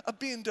idea of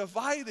being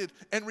divided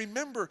and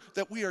remember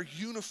that we are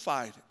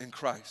unified in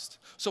Christ.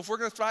 So if we're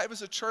going to thrive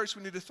as a church,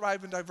 we need to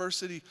thrive in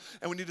diversity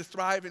and we need to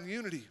thrive in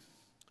unity.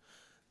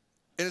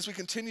 And as we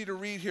continue to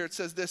read here, it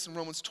says this in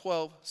Romans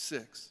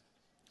 12:6.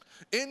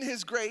 In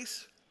his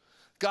grace,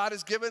 God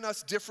has given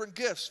us different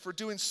gifts for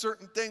doing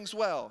certain things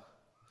well.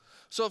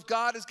 So if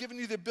God has given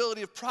you the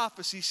ability of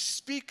prophecy,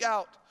 speak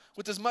out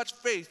with as much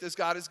faith as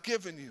God has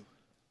given you.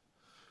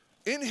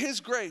 In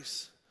his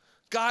grace,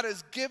 God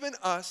has given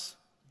us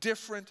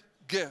different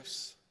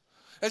gifts.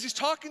 As he's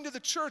talking to the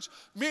church,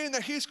 meaning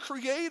that he's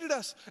created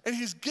us and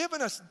he's given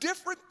us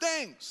different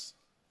things.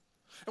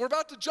 And we're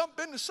about to jump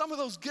into some of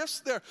those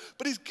gifts there,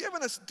 but he's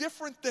given us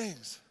different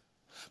things.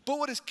 But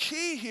what is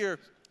key here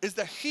is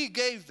that he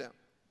gave them.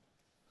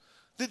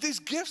 That these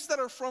gifts that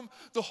are from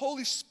the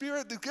Holy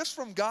Spirit, the gifts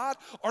from God,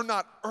 are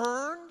not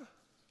earned.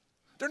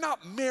 They're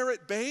not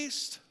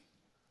merit-based.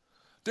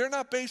 They're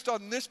not based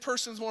on this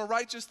person's more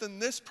righteous than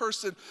this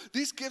person.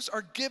 These gifts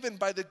are given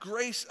by the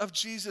grace of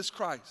Jesus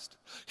Christ.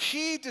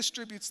 He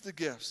distributes the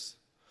gifts.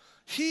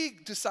 He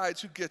decides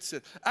who gets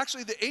it.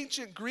 Actually, the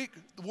ancient Greek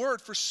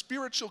word for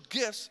spiritual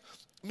gifts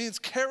means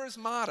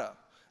charismata.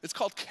 It's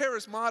called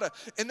charismata,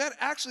 and that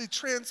actually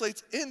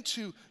translates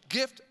into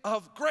gift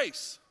of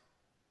grace.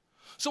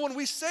 So when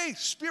we say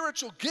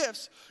spiritual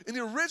gifts, in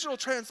the original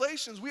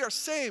translations, we are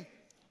saying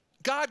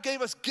God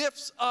gave us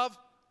gifts of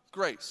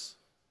grace.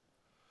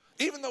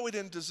 Even though we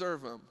didn't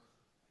deserve them,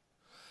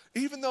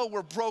 even though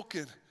we're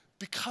broken,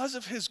 because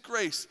of his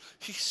grace,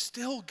 he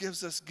still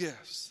gives us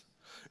gifts.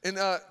 In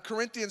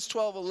Corinthians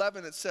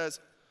 12:11, it says,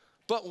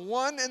 but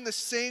one and the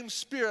same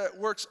Spirit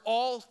works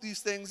all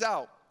these things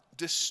out,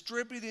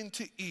 distributing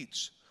to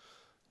each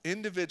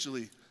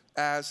individually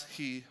as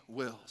he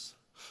wills.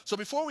 So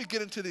before we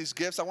get into these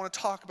gifts, I want to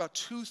talk about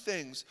two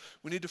things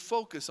we need to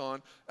focus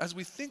on as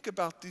we think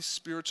about these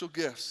spiritual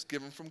gifts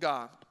given from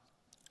God.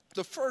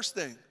 The first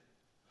thing,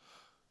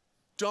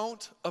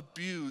 don't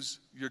abuse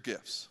your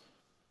gifts.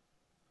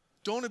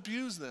 Don't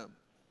abuse them.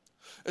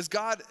 As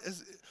God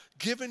has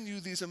given you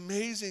these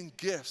amazing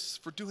gifts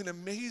for doing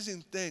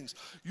amazing things,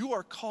 you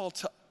are called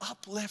to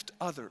uplift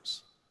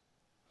others.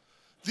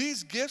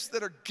 These gifts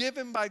that are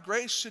given by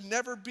grace should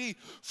never be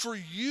for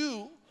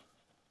you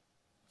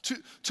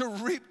to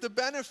reap the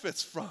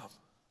benefits from.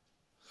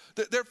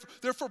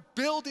 They're for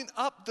building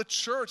up the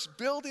church,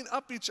 building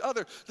up each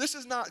other. This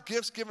is not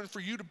gifts given for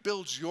you to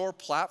build your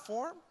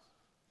platform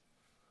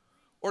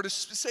or to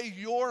say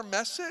your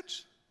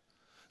message.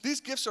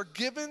 These gifts are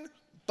given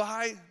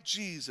by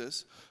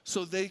Jesus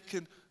so they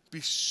can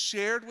be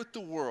shared with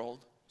the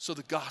world so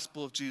the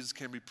gospel of Jesus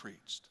can be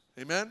preached.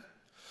 Amen?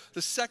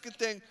 The second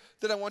thing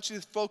that I want you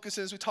to focus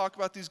on as we talk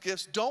about these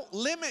gifts, don't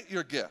limit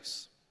your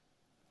gifts.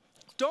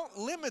 Don't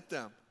limit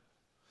them.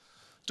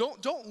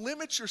 Don't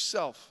limit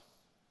yourself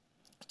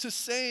to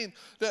saying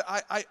that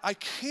I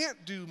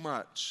can't do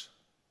much.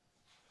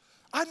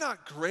 I'm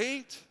not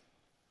great.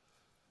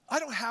 I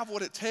don't have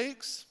what it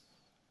takes.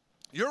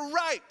 You're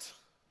right.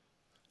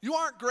 You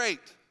aren't great.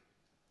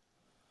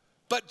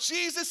 But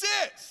Jesus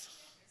is.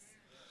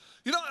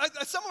 You know,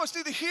 some of us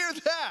need to hear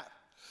that.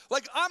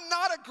 Like, I'm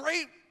not a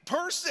great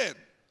person.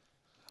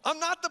 I'm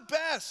not the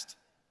best.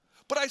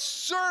 But I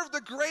serve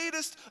the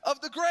greatest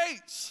of the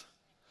greats.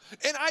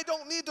 And I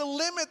don't need to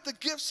limit the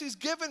gifts he's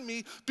given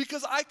me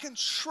because I can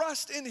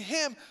trust in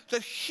him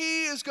that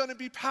he is going to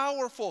be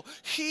powerful.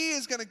 He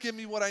is going to give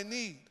me what I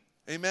need.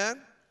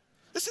 Amen?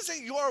 This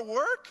isn't your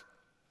work.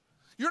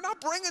 You're not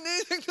bringing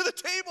anything to the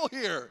table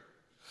here.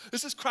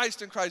 This is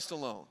Christ and Christ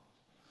alone.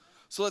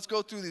 So let's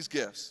go through these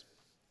gifts.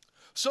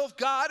 So if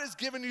God has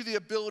given you the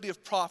ability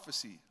of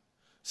prophecy,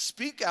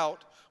 speak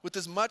out with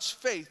as much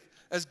faith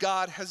as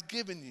God has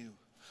given you.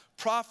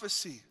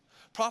 Prophecy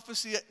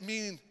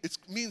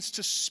means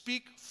to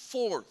speak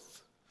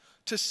forth.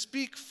 To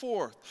speak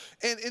forth.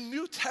 And in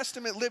New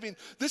Testament living,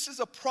 this is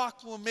a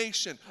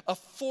proclamation, a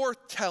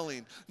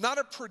foretelling, not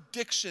a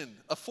prediction,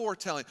 a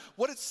foretelling.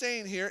 What it's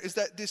saying here is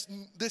that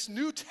this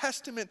New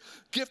Testament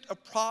gift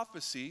of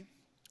prophecy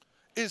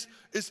is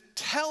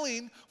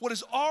telling what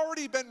has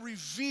already been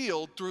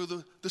revealed through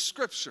the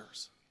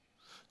scriptures,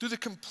 through the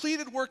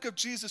completed work of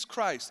Jesus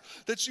Christ,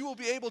 that you will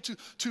be able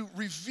to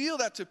reveal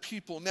that to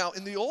people. Now,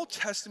 in the Old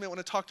Testament, when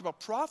it talked about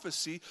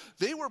prophecy,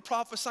 they were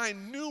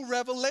prophesying new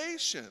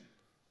revelation.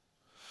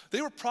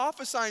 They were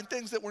prophesying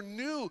things that were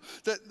new,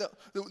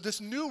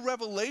 this new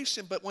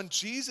revelation. But when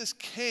Jesus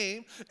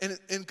came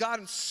and God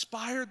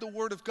inspired the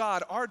word of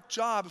God, our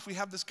job, if we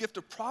have this gift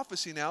of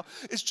prophecy now,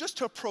 is just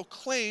to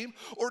proclaim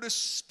or to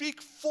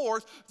speak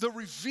forth the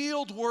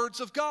revealed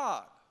words of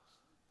God.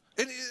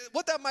 And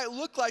what that might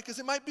look like is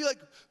it might be like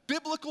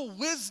biblical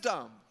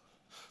wisdom.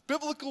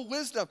 Biblical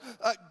wisdom.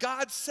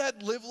 God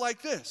said, live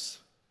like this.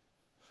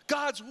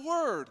 God's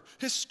word,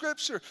 his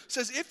scripture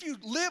says, if you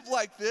live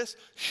like this,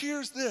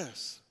 here's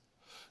this.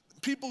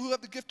 People who have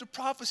the gift of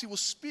prophecy will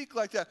speak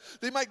like that.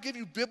 They might give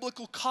you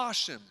biblical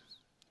caution.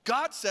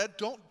 God said,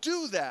 don't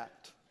do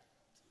that.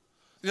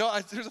 You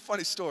know, here's a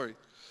funny story.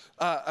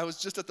 I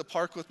was just at the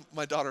park with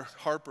my daughter,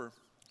 Harper.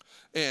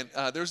 And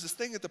there was this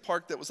thing at the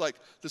park that was like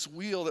this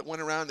wheel that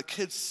went around. The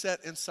kids sat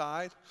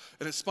inside,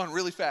 and it spun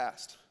really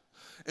fast.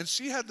 And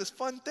she had this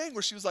fun thing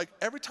where she was like,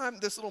 every time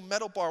this little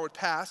metal bar would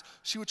pass,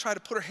 she would try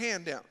to put her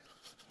hand down.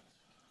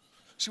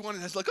 She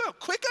wanted to, like, oh,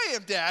 quick I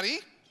am, Daddy.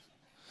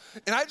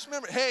 And I just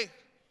remember, hey,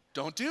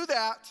 don't do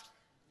that.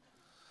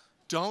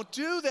 Don't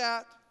do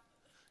that.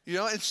 You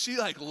know, and she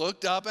like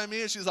looked up at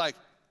me and she's like,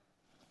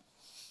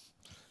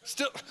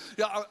 still,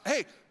 yeah,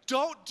 hey,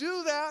 don't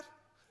do that.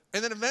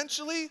 And then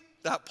eventually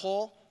that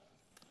pole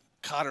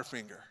caught her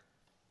finger.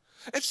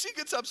 And she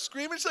gets up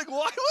screaming. She's like, why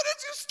wouldn't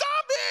you stop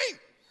me?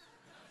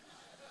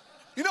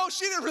 You know,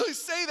 she didn't really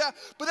say that,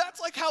 but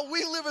that's like how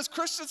we live as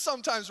Christians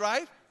sometimes,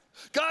 right?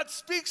 God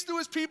speaks through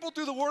his people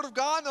through the word of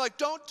God, and they're like,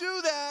 don't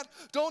do that,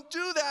 don't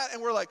do that.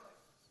 And we're like,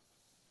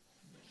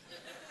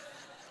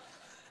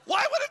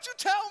 Why wouldn't you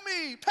tell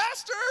me?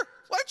 Pastor,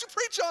 why don't you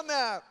preach on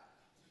that?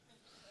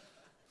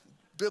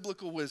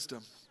 Biblical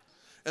wisdom.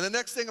 And the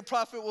next thing a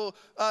prophet will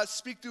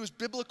speak to is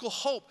biblical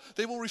hope.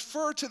 They will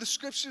refer to the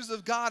scriptures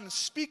of God and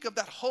speak of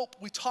that hope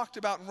we talked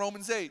about in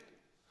Romans 8.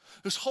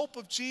 This hope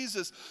of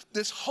Jesus,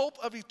 this hope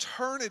of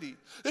eternity.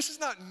 This is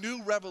not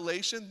new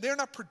revelation. They're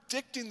not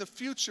predicting the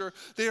future.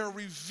 They are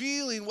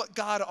revealing what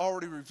God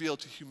already revealed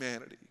to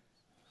humanity.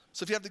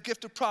 So if you have the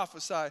gift of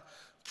prophesy,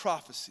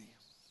 prophesy.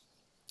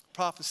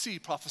 Prophesy,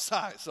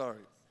 sorry.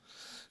 It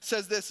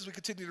says this as we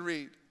continue to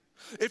read.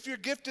 If your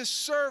gift is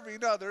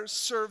serving others,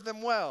 serve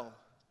them well.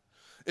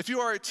 If you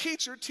are a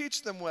teacher,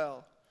 teach them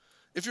well.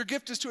 If your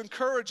gift is to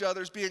encourage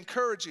others, be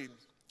encouraging.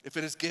 If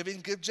it is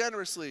giving, give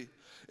generously.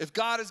 If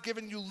God has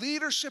given you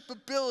leadership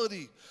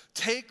ability,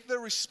 take the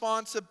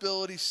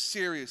responsibility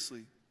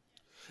seriously.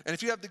 And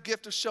if you have the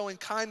gift of showing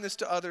kindness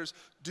to others,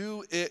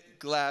 do it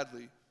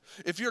gladly.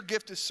 If your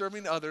gift is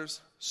serving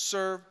others,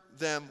 serve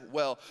them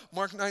well.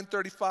 Mark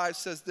 9:35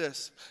 says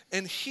this,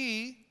 and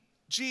he,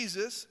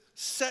 Jesus,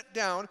 sat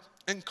down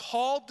and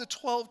called the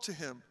 12 to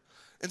him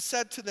and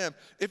said to them,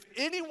 if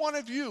any one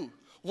of you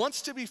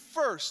wants to be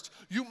first,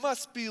 you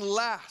must be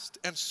last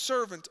and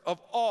servant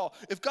of all.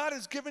 If God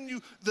has given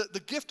you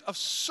the gift of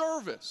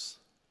service,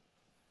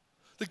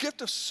 the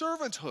gift of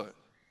servanthood,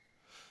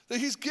 that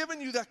he's given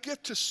you that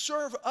gift to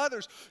serve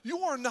others, you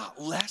are not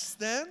less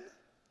than.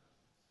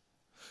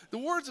 The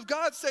words of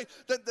God say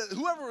that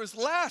whoever is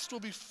last will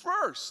be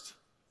first.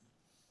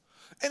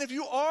 And if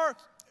you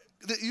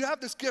have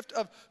this gift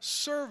of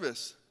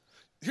service,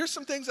 here's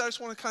some things I just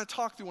want to kind of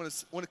talk through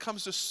when it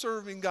comes to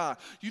serving God.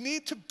 You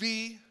need to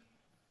be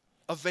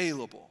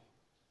available.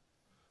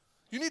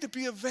 You need to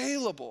be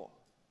available.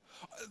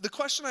 The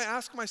question I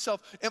ask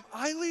myself, am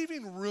I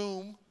leaving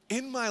room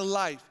in my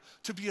life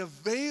to be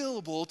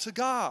available to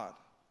God?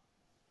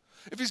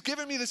 If he's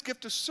given me this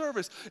gift of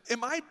service,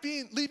 am I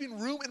leaving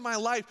room in my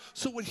life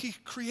so when he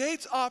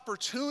creates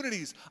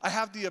opportunities, I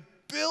have the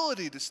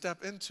ability to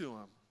step into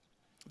them?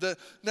 The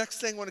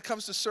next thing when it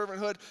comes to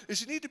servanthood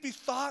is you need to be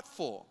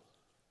thoughtful.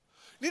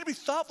 You need to be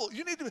thoughtful.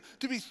 You need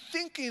to be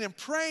thinking and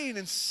praying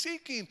and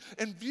seeking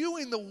and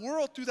viewing the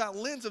world through that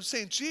lens of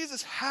saying,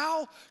 Jesus,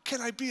 how can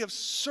I be of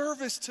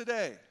service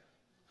today?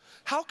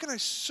 How can I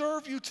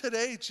serve you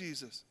today,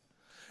 Jesus?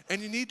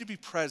 And you need to be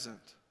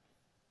present.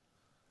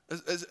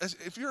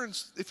 If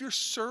you're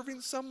serving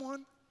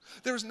someone,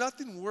 there's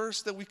nothing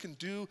worse that we can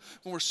do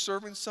when we're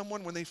serving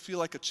someone when they feel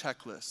like a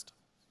checklist.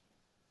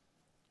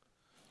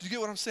 Do you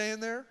get what I'm saying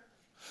there?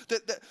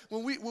 That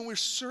when we're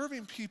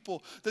serving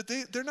people, that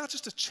they're not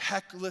just a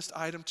checklist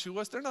item to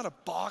us. They're not a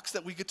box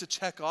that we get to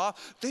check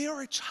off. They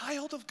are a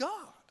child of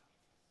God.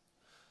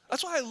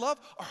 That's why I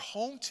love our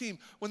home team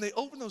when they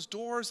open those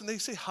doors and they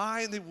say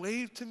hi and they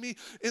wave to me.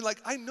 And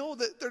I know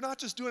that they're not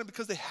just doing it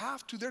because they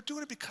have to. They're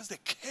doing it because they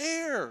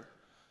care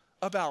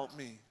about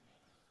me.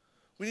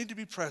 We need to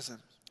be present.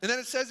 And then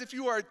it says, if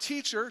you are a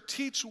teacher,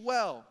 teach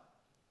well.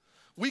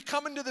 We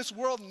come into this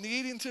world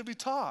needing to be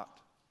taught,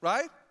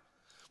 right?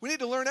 We need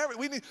to learn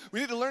we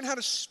need to learn how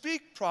to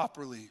speak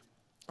properly.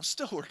 I'm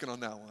still working on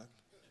that one.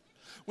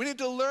 We need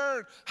to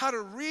learn how to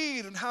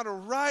read and how to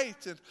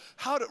write and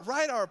how to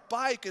ride our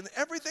bike and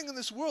everything in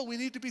this world we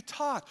need to be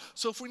taught.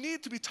 So if we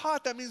need to be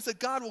taught, that means that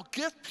God will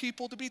gift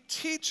people to be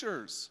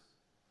teachers.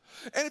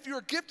 And if you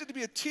are gifted to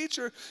be a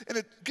teacher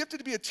and gifted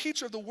to be a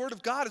teacher of the Word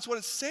of God, is what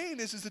it's saying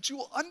is that you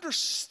will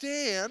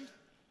understand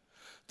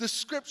the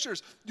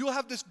scriptures. You'll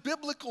have this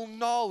biblical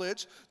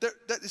knowledge that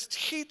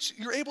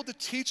you're able to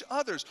teach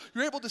others.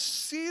 You're able to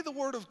see the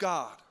Word of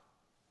God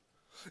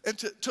and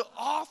to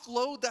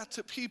offload that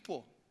to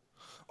people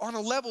on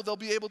a level they'll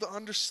be able to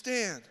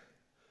understand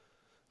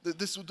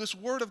this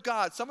Word of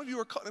God. Some of you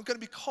are going to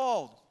be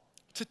called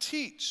to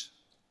teach,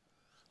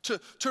 to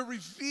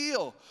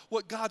reveal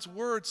what God's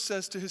Word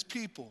says to his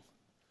people.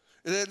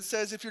 And then it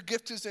says, if your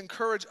gift is to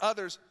encourage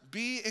others,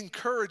 be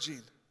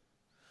encouraging.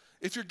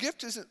 If your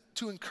gift isn't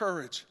to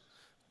encourage,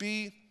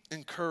 be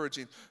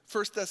encouraging.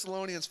 1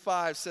 Thessalonians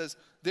 5 says,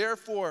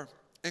 therefore,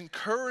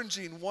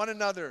 encouraging one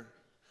another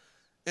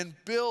and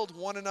build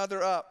one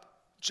another up,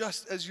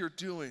 just as you're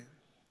doing.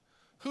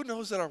 Who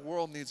knows that our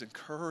world needs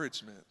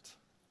encouragement?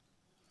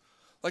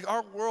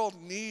 Our world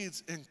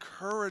needs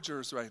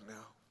encouragers right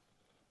now.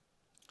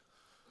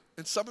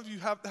 And some of you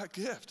have that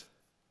gift.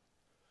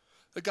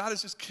 That God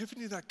has just given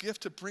you that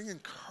gift to bring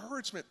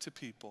encouragement to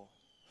people.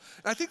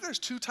 And I think there's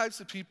two types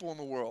of people in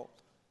the world.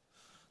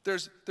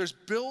 There's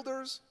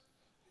builders,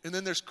 and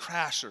then there's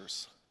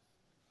crashers.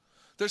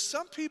 There's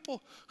some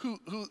people who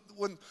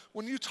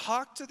when you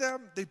talk to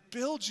them, they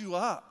build you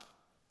up.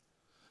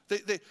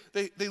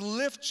 They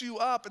lift you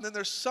up. And then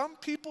there's some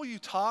people you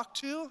talk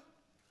to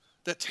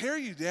that tear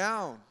you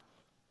down.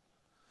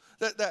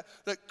 That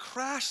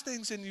crash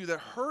things in you, that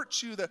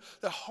hurt you, that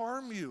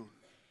harm you.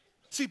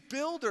 See,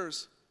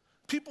 builders,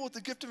 people with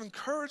the gift of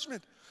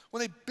encouragement,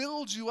 when they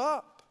build you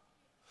up,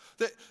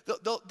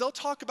 they'll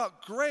talk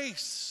about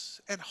grace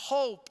and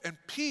hope and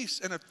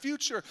peace and a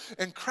future.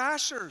 And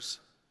crashers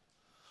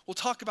will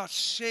talk about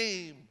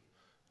shame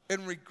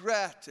and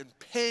regret and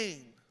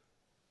pain.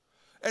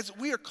 as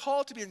we are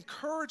called to be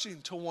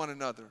encouraging to one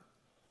another.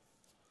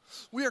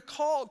 We are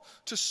called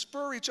to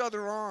spur each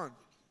other on.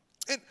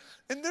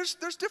 And there's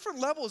different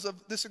levels of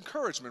this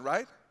encouragement,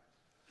 right?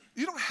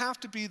 You don't have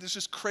to be this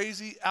just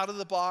crazy,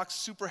 out-of-the-box,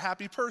 super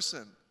happy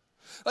person.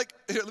 Like,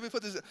 here, let me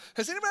put this in.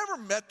 Has anybody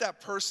ever met that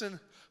person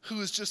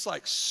who is just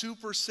like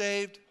super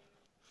saved?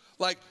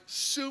 Like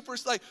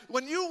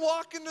when you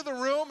walk into the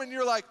room and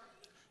you're like,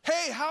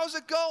 hey, how's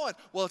it going?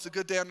 Well, it's a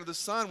good day under the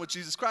sun with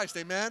Jesus Christ,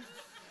 amen?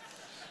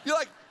 You're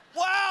like,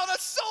 wow,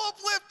 that's so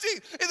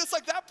uplifting. And it's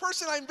like that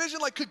person I envision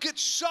like could get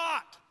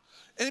shot.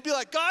 And he'd be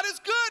like, God is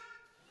good.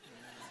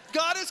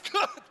 God is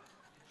good.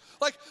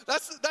 Like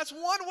that's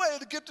one way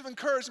of the gift of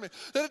encouragement,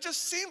 that it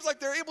just seems like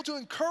they're able to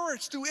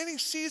encourage through any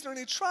season or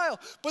any trial,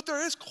 but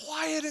there is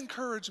quiet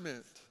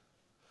encouragement.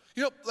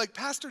 You know, like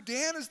Pastor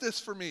Dan is this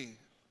for me.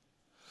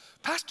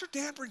 Pastor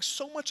Dan brings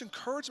so much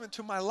encouragement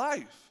to my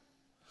life.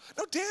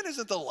 No, Dan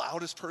isn't the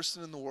loudest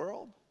person in the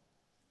world.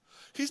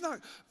 He's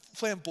not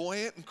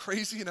flamboyant and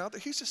crazy and out there.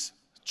 He's just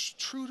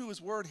true to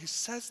his word. He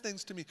says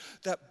things to me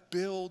that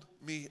build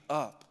me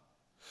up.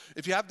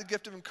 If you have the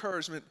gift of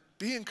encouragement,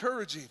 be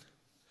encouraging.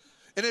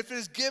 And if it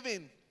is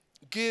giving,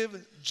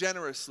 give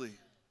generously.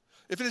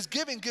 If it is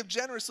giving, give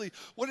generously.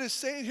 What it is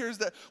saying here is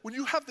that when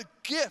you have the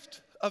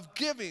gift of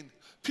giving,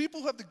 people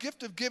who have the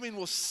gift of giving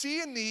will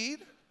see a need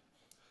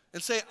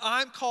and say,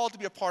 I'm called to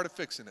be a part of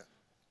fixing it.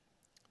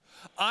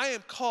 I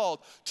am called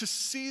to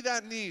see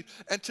that need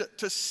and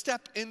to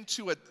step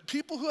into it.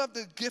 People who have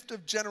the gift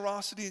of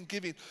generosity and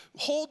giving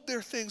hold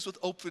their things with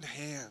open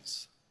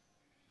hands.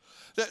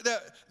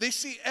 They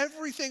see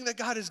everything that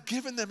God has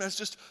given them as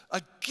just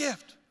a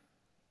gift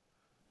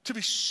to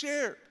be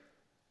shared,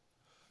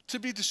 to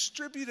be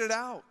distributed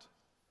out.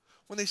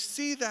 When they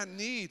see that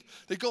need,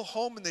 they go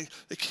home and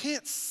they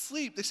can't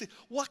sleep. They say,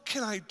 what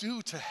can I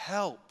do to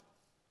help?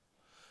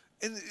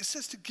 And it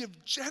says to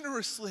give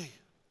generously.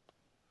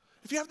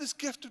 If you have this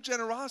gift of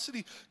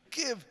generosity,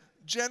 give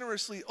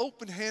generously,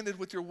 open-handed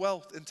with your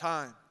wealth and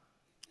time.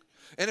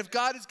 And if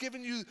God has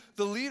given you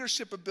the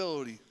leadership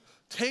ability,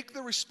 take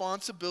the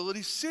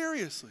responsibility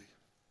seriously.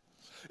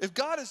 If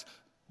God has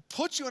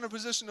put you in a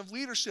position of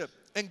leadership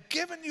and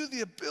given you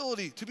the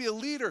ability to be a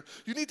leader,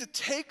 you need to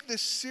take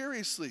this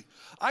seriously.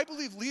 I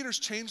believe leaders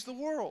change the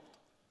world.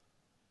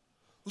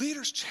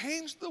 Leaders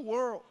change the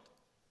world.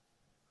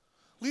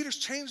 Leaders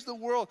change the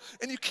world.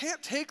 And you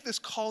can't take this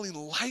calling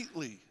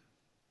lightly.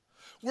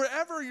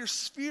 Wherever your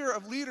sphere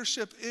of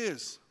leadership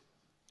is,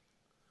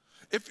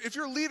 if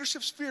your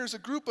leadership sphere is a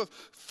group of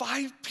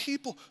 5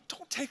 people,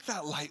 don't take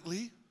that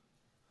lightly.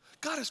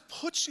 God has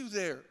put you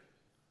there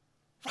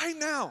right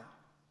now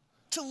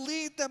to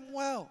lead them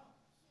well.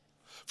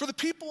 For the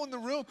people in the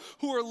room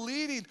who are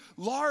leading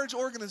large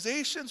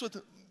organizations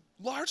with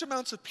large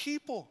amounts of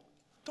people,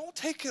 don't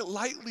take it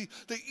lightly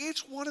that each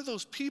one of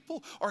those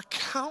people are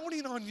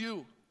counting on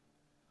you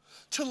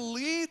to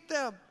lead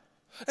them.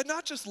 And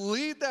not just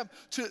lead them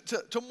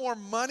to more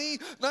money,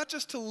 not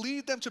just to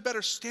lead them to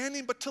better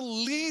standing, but to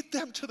lead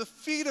them to the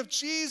feet of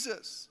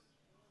Jesus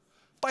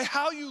by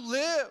how you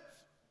live.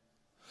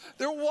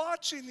 They're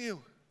watching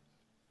you.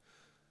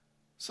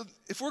 So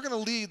if we're going to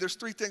lead, there's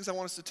 3 things I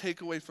want us to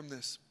take away from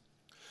this.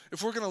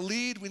 If we're going to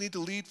lead, we need to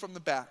lead from the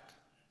back.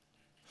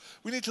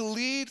 We need to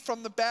lead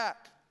from the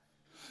back.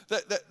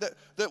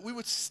 That we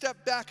would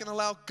step back and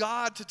allow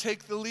God to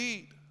take the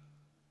lead.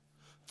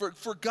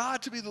 For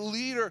God to be the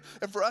leader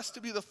and for us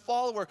to be the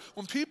follower.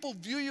 When people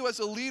view you as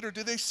a leader,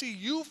 do they see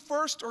you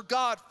first or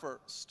God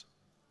first?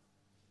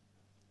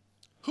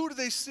 Who do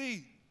they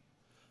see?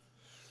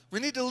 We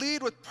need to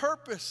lead with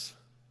purpose.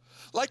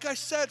 Like I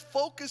said,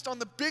 focused on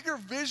the bigger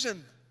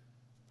vision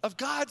of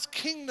God's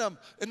kingdom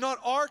and not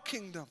our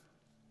kingdom.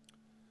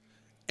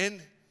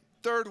 And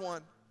third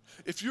one,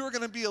 if you're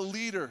going to be a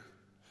leader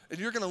and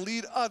you're going to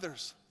lead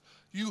others,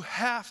 you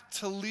have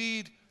to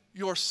lead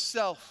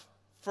yourself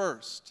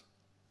first.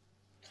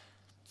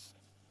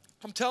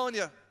 I'm telling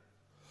you,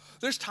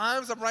 there's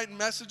times I'm writing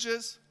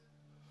messages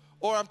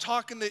or I'm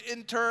talking to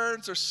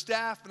interns or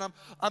staff and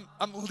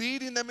I'm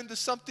leading them into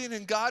something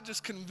and God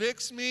just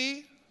convicts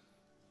me.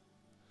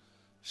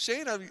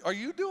 Shane, are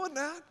you doing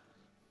that?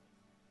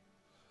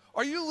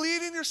 Are you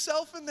leading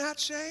yourself in that,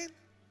 Shane?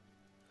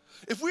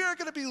 If we are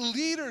going to be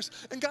leaders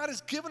and God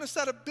has given us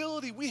that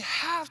ability, we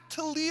have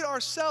to lead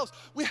ourselves.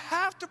 We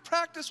have to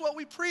practice what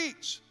we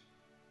preach.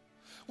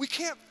 We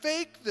can't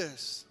fake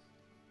this.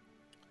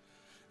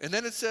 And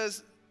then it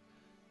says,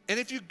 and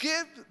if you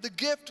give the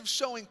gift of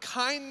showing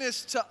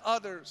kindness to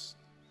others,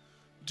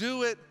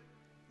 do it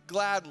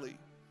gladly.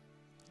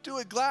 Do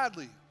it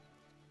gladly.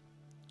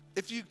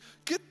 If you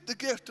get the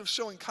gift of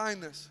showing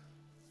kindness,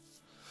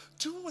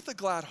 do it with a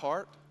glad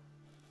heart.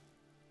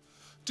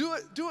 Do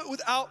it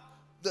without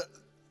the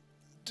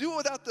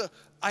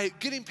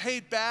getting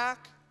paid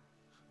back.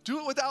 Do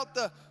it without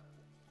the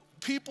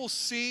people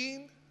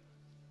seeing.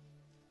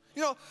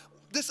 You know,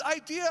 this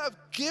idea of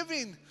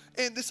giving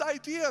and this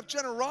idea of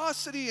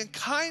generosity and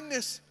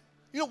kindness,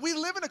 you know, we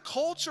live in a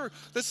culture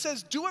that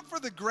says do it for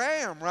the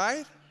gram,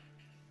 right?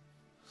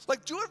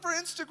 Like do it for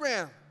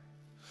Instagram.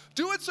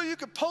 Do it so you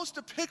can post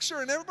a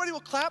picture and everybody will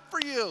clap for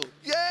you.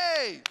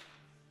 Yay!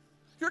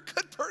 You're a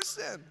good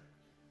person.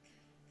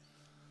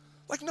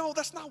 Like, no,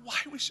 that's not why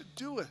we should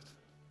do it.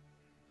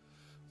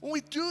 When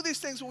we do these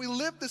things, when we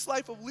live this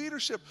life of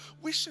leadership,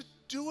 we should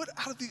do it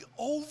out of the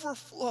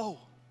overflow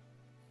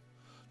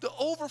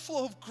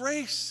of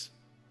grace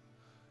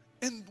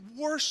and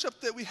worship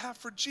that we have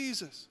for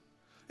Jesus.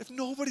 If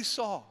nobody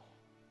saw,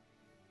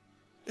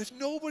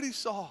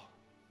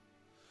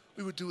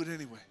 we would do it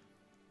anyway.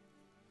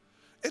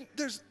 And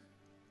there's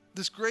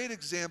this great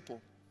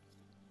example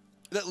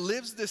that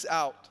lives this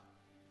out.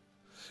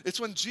 It's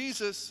when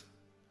Jesus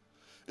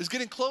is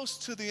getting close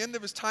to the end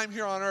of his time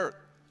here on earth.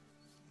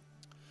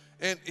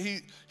 And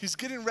he's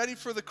getting ready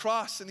for the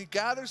cross, and he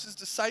gathers his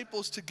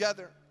disciples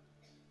together.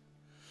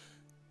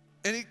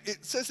 And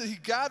it says that he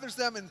gathers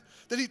them, and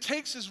then he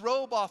takes his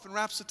robe off and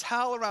wraps a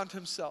towel around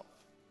himself.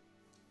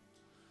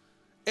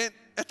 And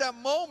at that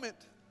moment,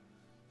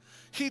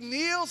 he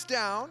kneels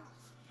down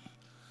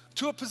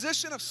to a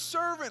position of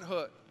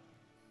servanthood,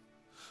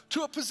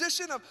 to a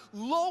position of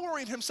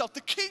lowering himself.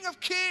 The King of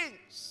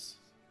Kings,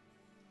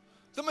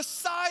 the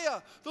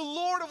Messiah, the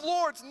Lord of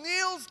Lords,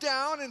 kneels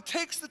down and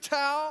takes the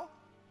towel,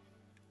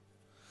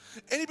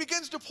 and he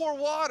begins to pour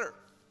water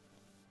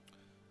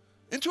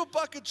into a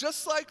bucket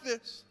just like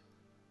this.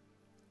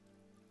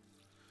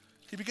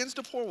 He begins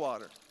to pour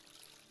water.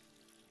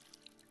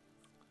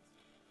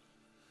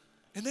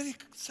 And then he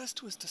says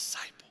to his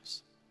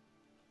disciples,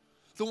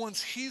 the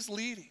ones he's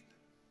leading,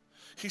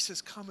 he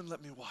says, come and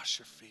let me wash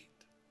your feet.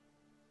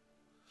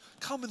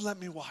 Come and let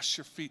me wash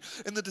your feet.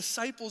 And the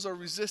disciples are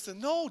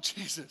resistant. No,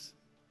 Jesus,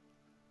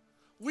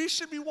 we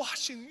should be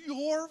washing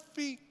your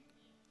feet.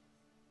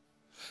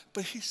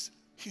 But he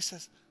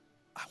says,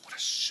 I want to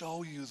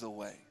show you the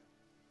way.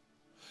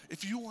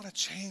 If you want to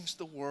change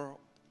the world,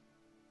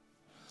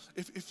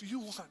 if you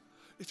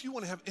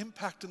want to have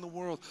impact in the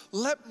world,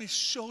 let me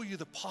show you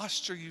the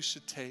posture you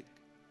should take.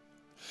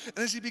 And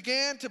as he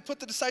began to put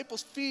the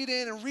disciples' feet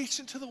in and reach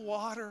into the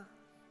water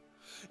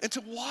and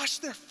to wash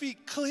their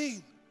feet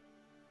clean,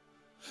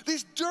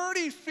 these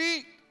dirty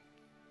feet,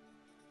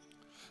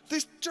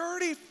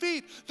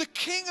 the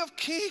King of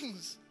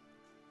Kings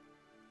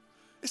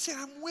is saying,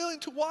 I'm willing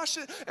to wash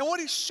it. And what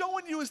he's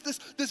showing you is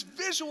this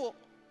visual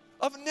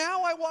of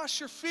now I wash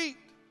your feet.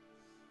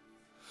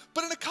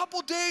 But in a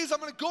couple days, I'm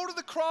going to go to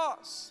the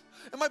cross,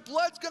 and my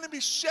blood's going to be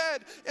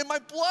shed, and my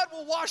blood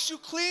will wash you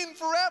clean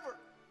forever.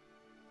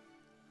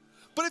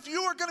 But if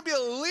you are going to be a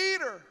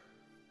leader,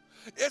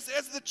 as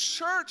the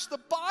church, the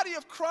body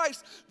of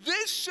Christ,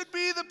 this should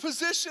be the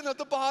position of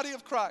the body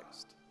of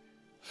Christ.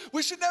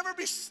 We should never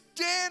be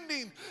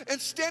standing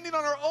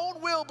on our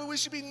own will, but we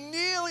should be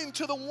kneeling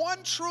to the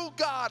one true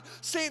God,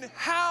 saying,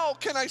 how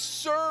can I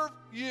serve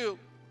you?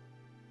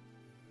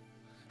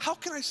 How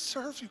can I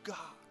serve you, God?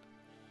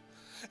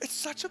 It's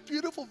such a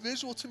beautiful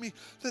visual to me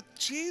that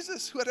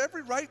Jesus, who had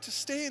every right to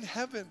stay in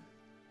heaven,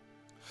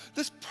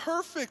 this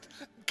perfect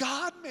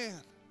God-man,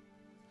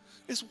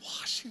 is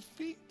washing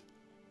feet.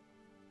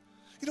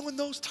 You know, in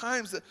those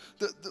times,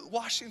 the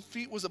washing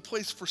feet was a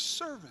place for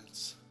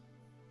servants,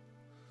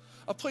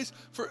 a place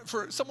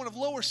for someone of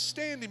lower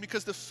standing,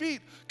 because the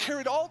feet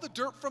carried all the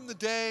dirt from the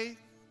day.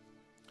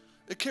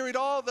 It carried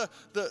all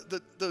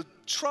the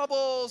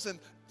troubles, and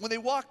when they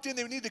walked in,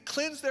 they would need to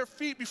cleanse their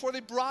feet before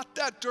they brought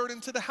that dirt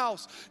into the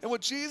house. And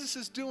what Jesus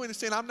is doing is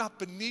saying, I'm not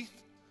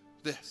beneath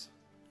this.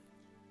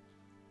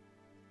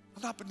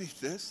 I'm not beneath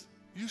this.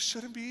 You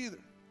shouldn't be either.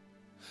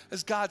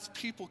 As God's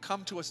people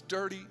come to us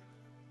dirty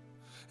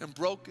and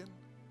broken,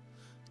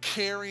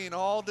 carrying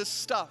all this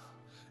stuff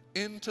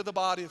into the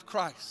body of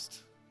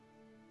Christ,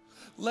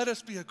 let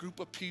us be a group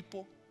of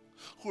people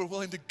who are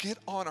willing to get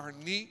on our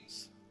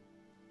knees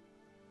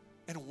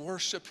and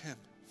worship him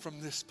from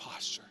this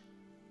posture,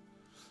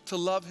 to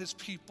love his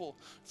people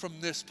from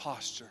this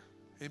posture.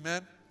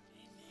 Amen?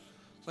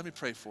 Let me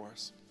pray for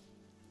us.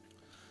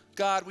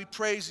 God, we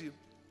praise you.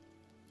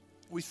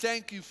 We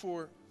thank you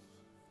for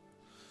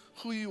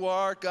who you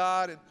are,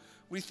 God, and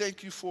we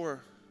thank you for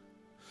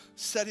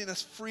setting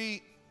us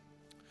free.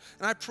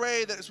 And I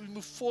pray that as we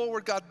move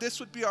forward, God,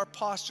 this would be our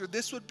posture,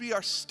 this would be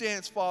our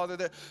stance,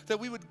 Father, that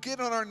we would get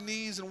on our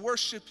knees and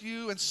worship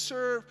you and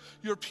serve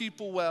your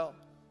people well.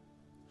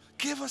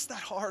 Give us that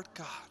heart,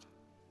 God.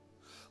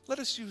 Let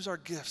us use our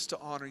gifts to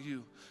honor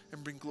you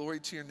and bring glory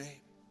to your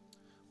name.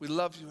 We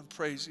love you and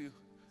praise you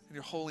in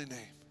your holy name.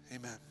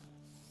 Amen.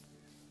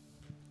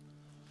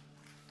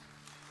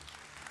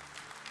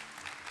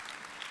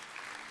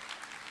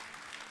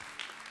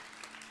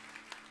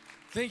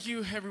 Thank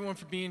you, everyone,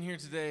 for being here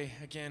today.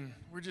 Again,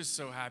 we're just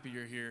so happy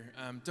you're here.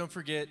 Don't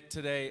forget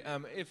today,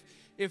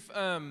 if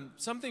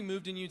something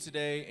moved in you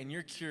today and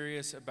you're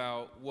curious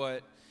about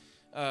what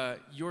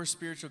your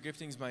spiritual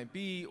giftings might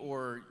be,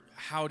 or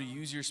how to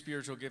use your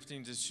spiritual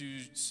gifting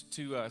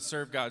to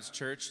serve God's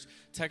church,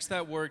 text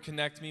that word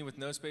 "connect me" with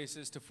no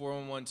spaces to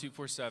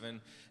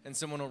 411-247, and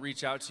someone will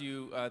reach out to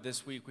you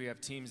this week. We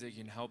have teams that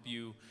can help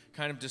you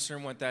kind of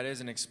discern what that is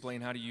and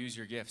explain how to use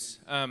your gifts.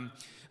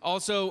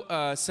 Also,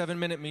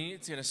 7-minute meeting.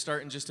 It's going to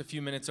start in just a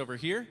few minutes over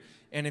here.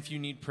 And if you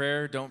need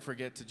prayer, don't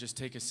forget to just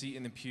take a seat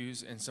in the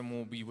pews, and someone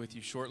will be with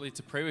you shortly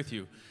to pray with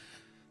you.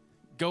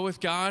 Go with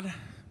God.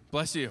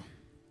 Bless you.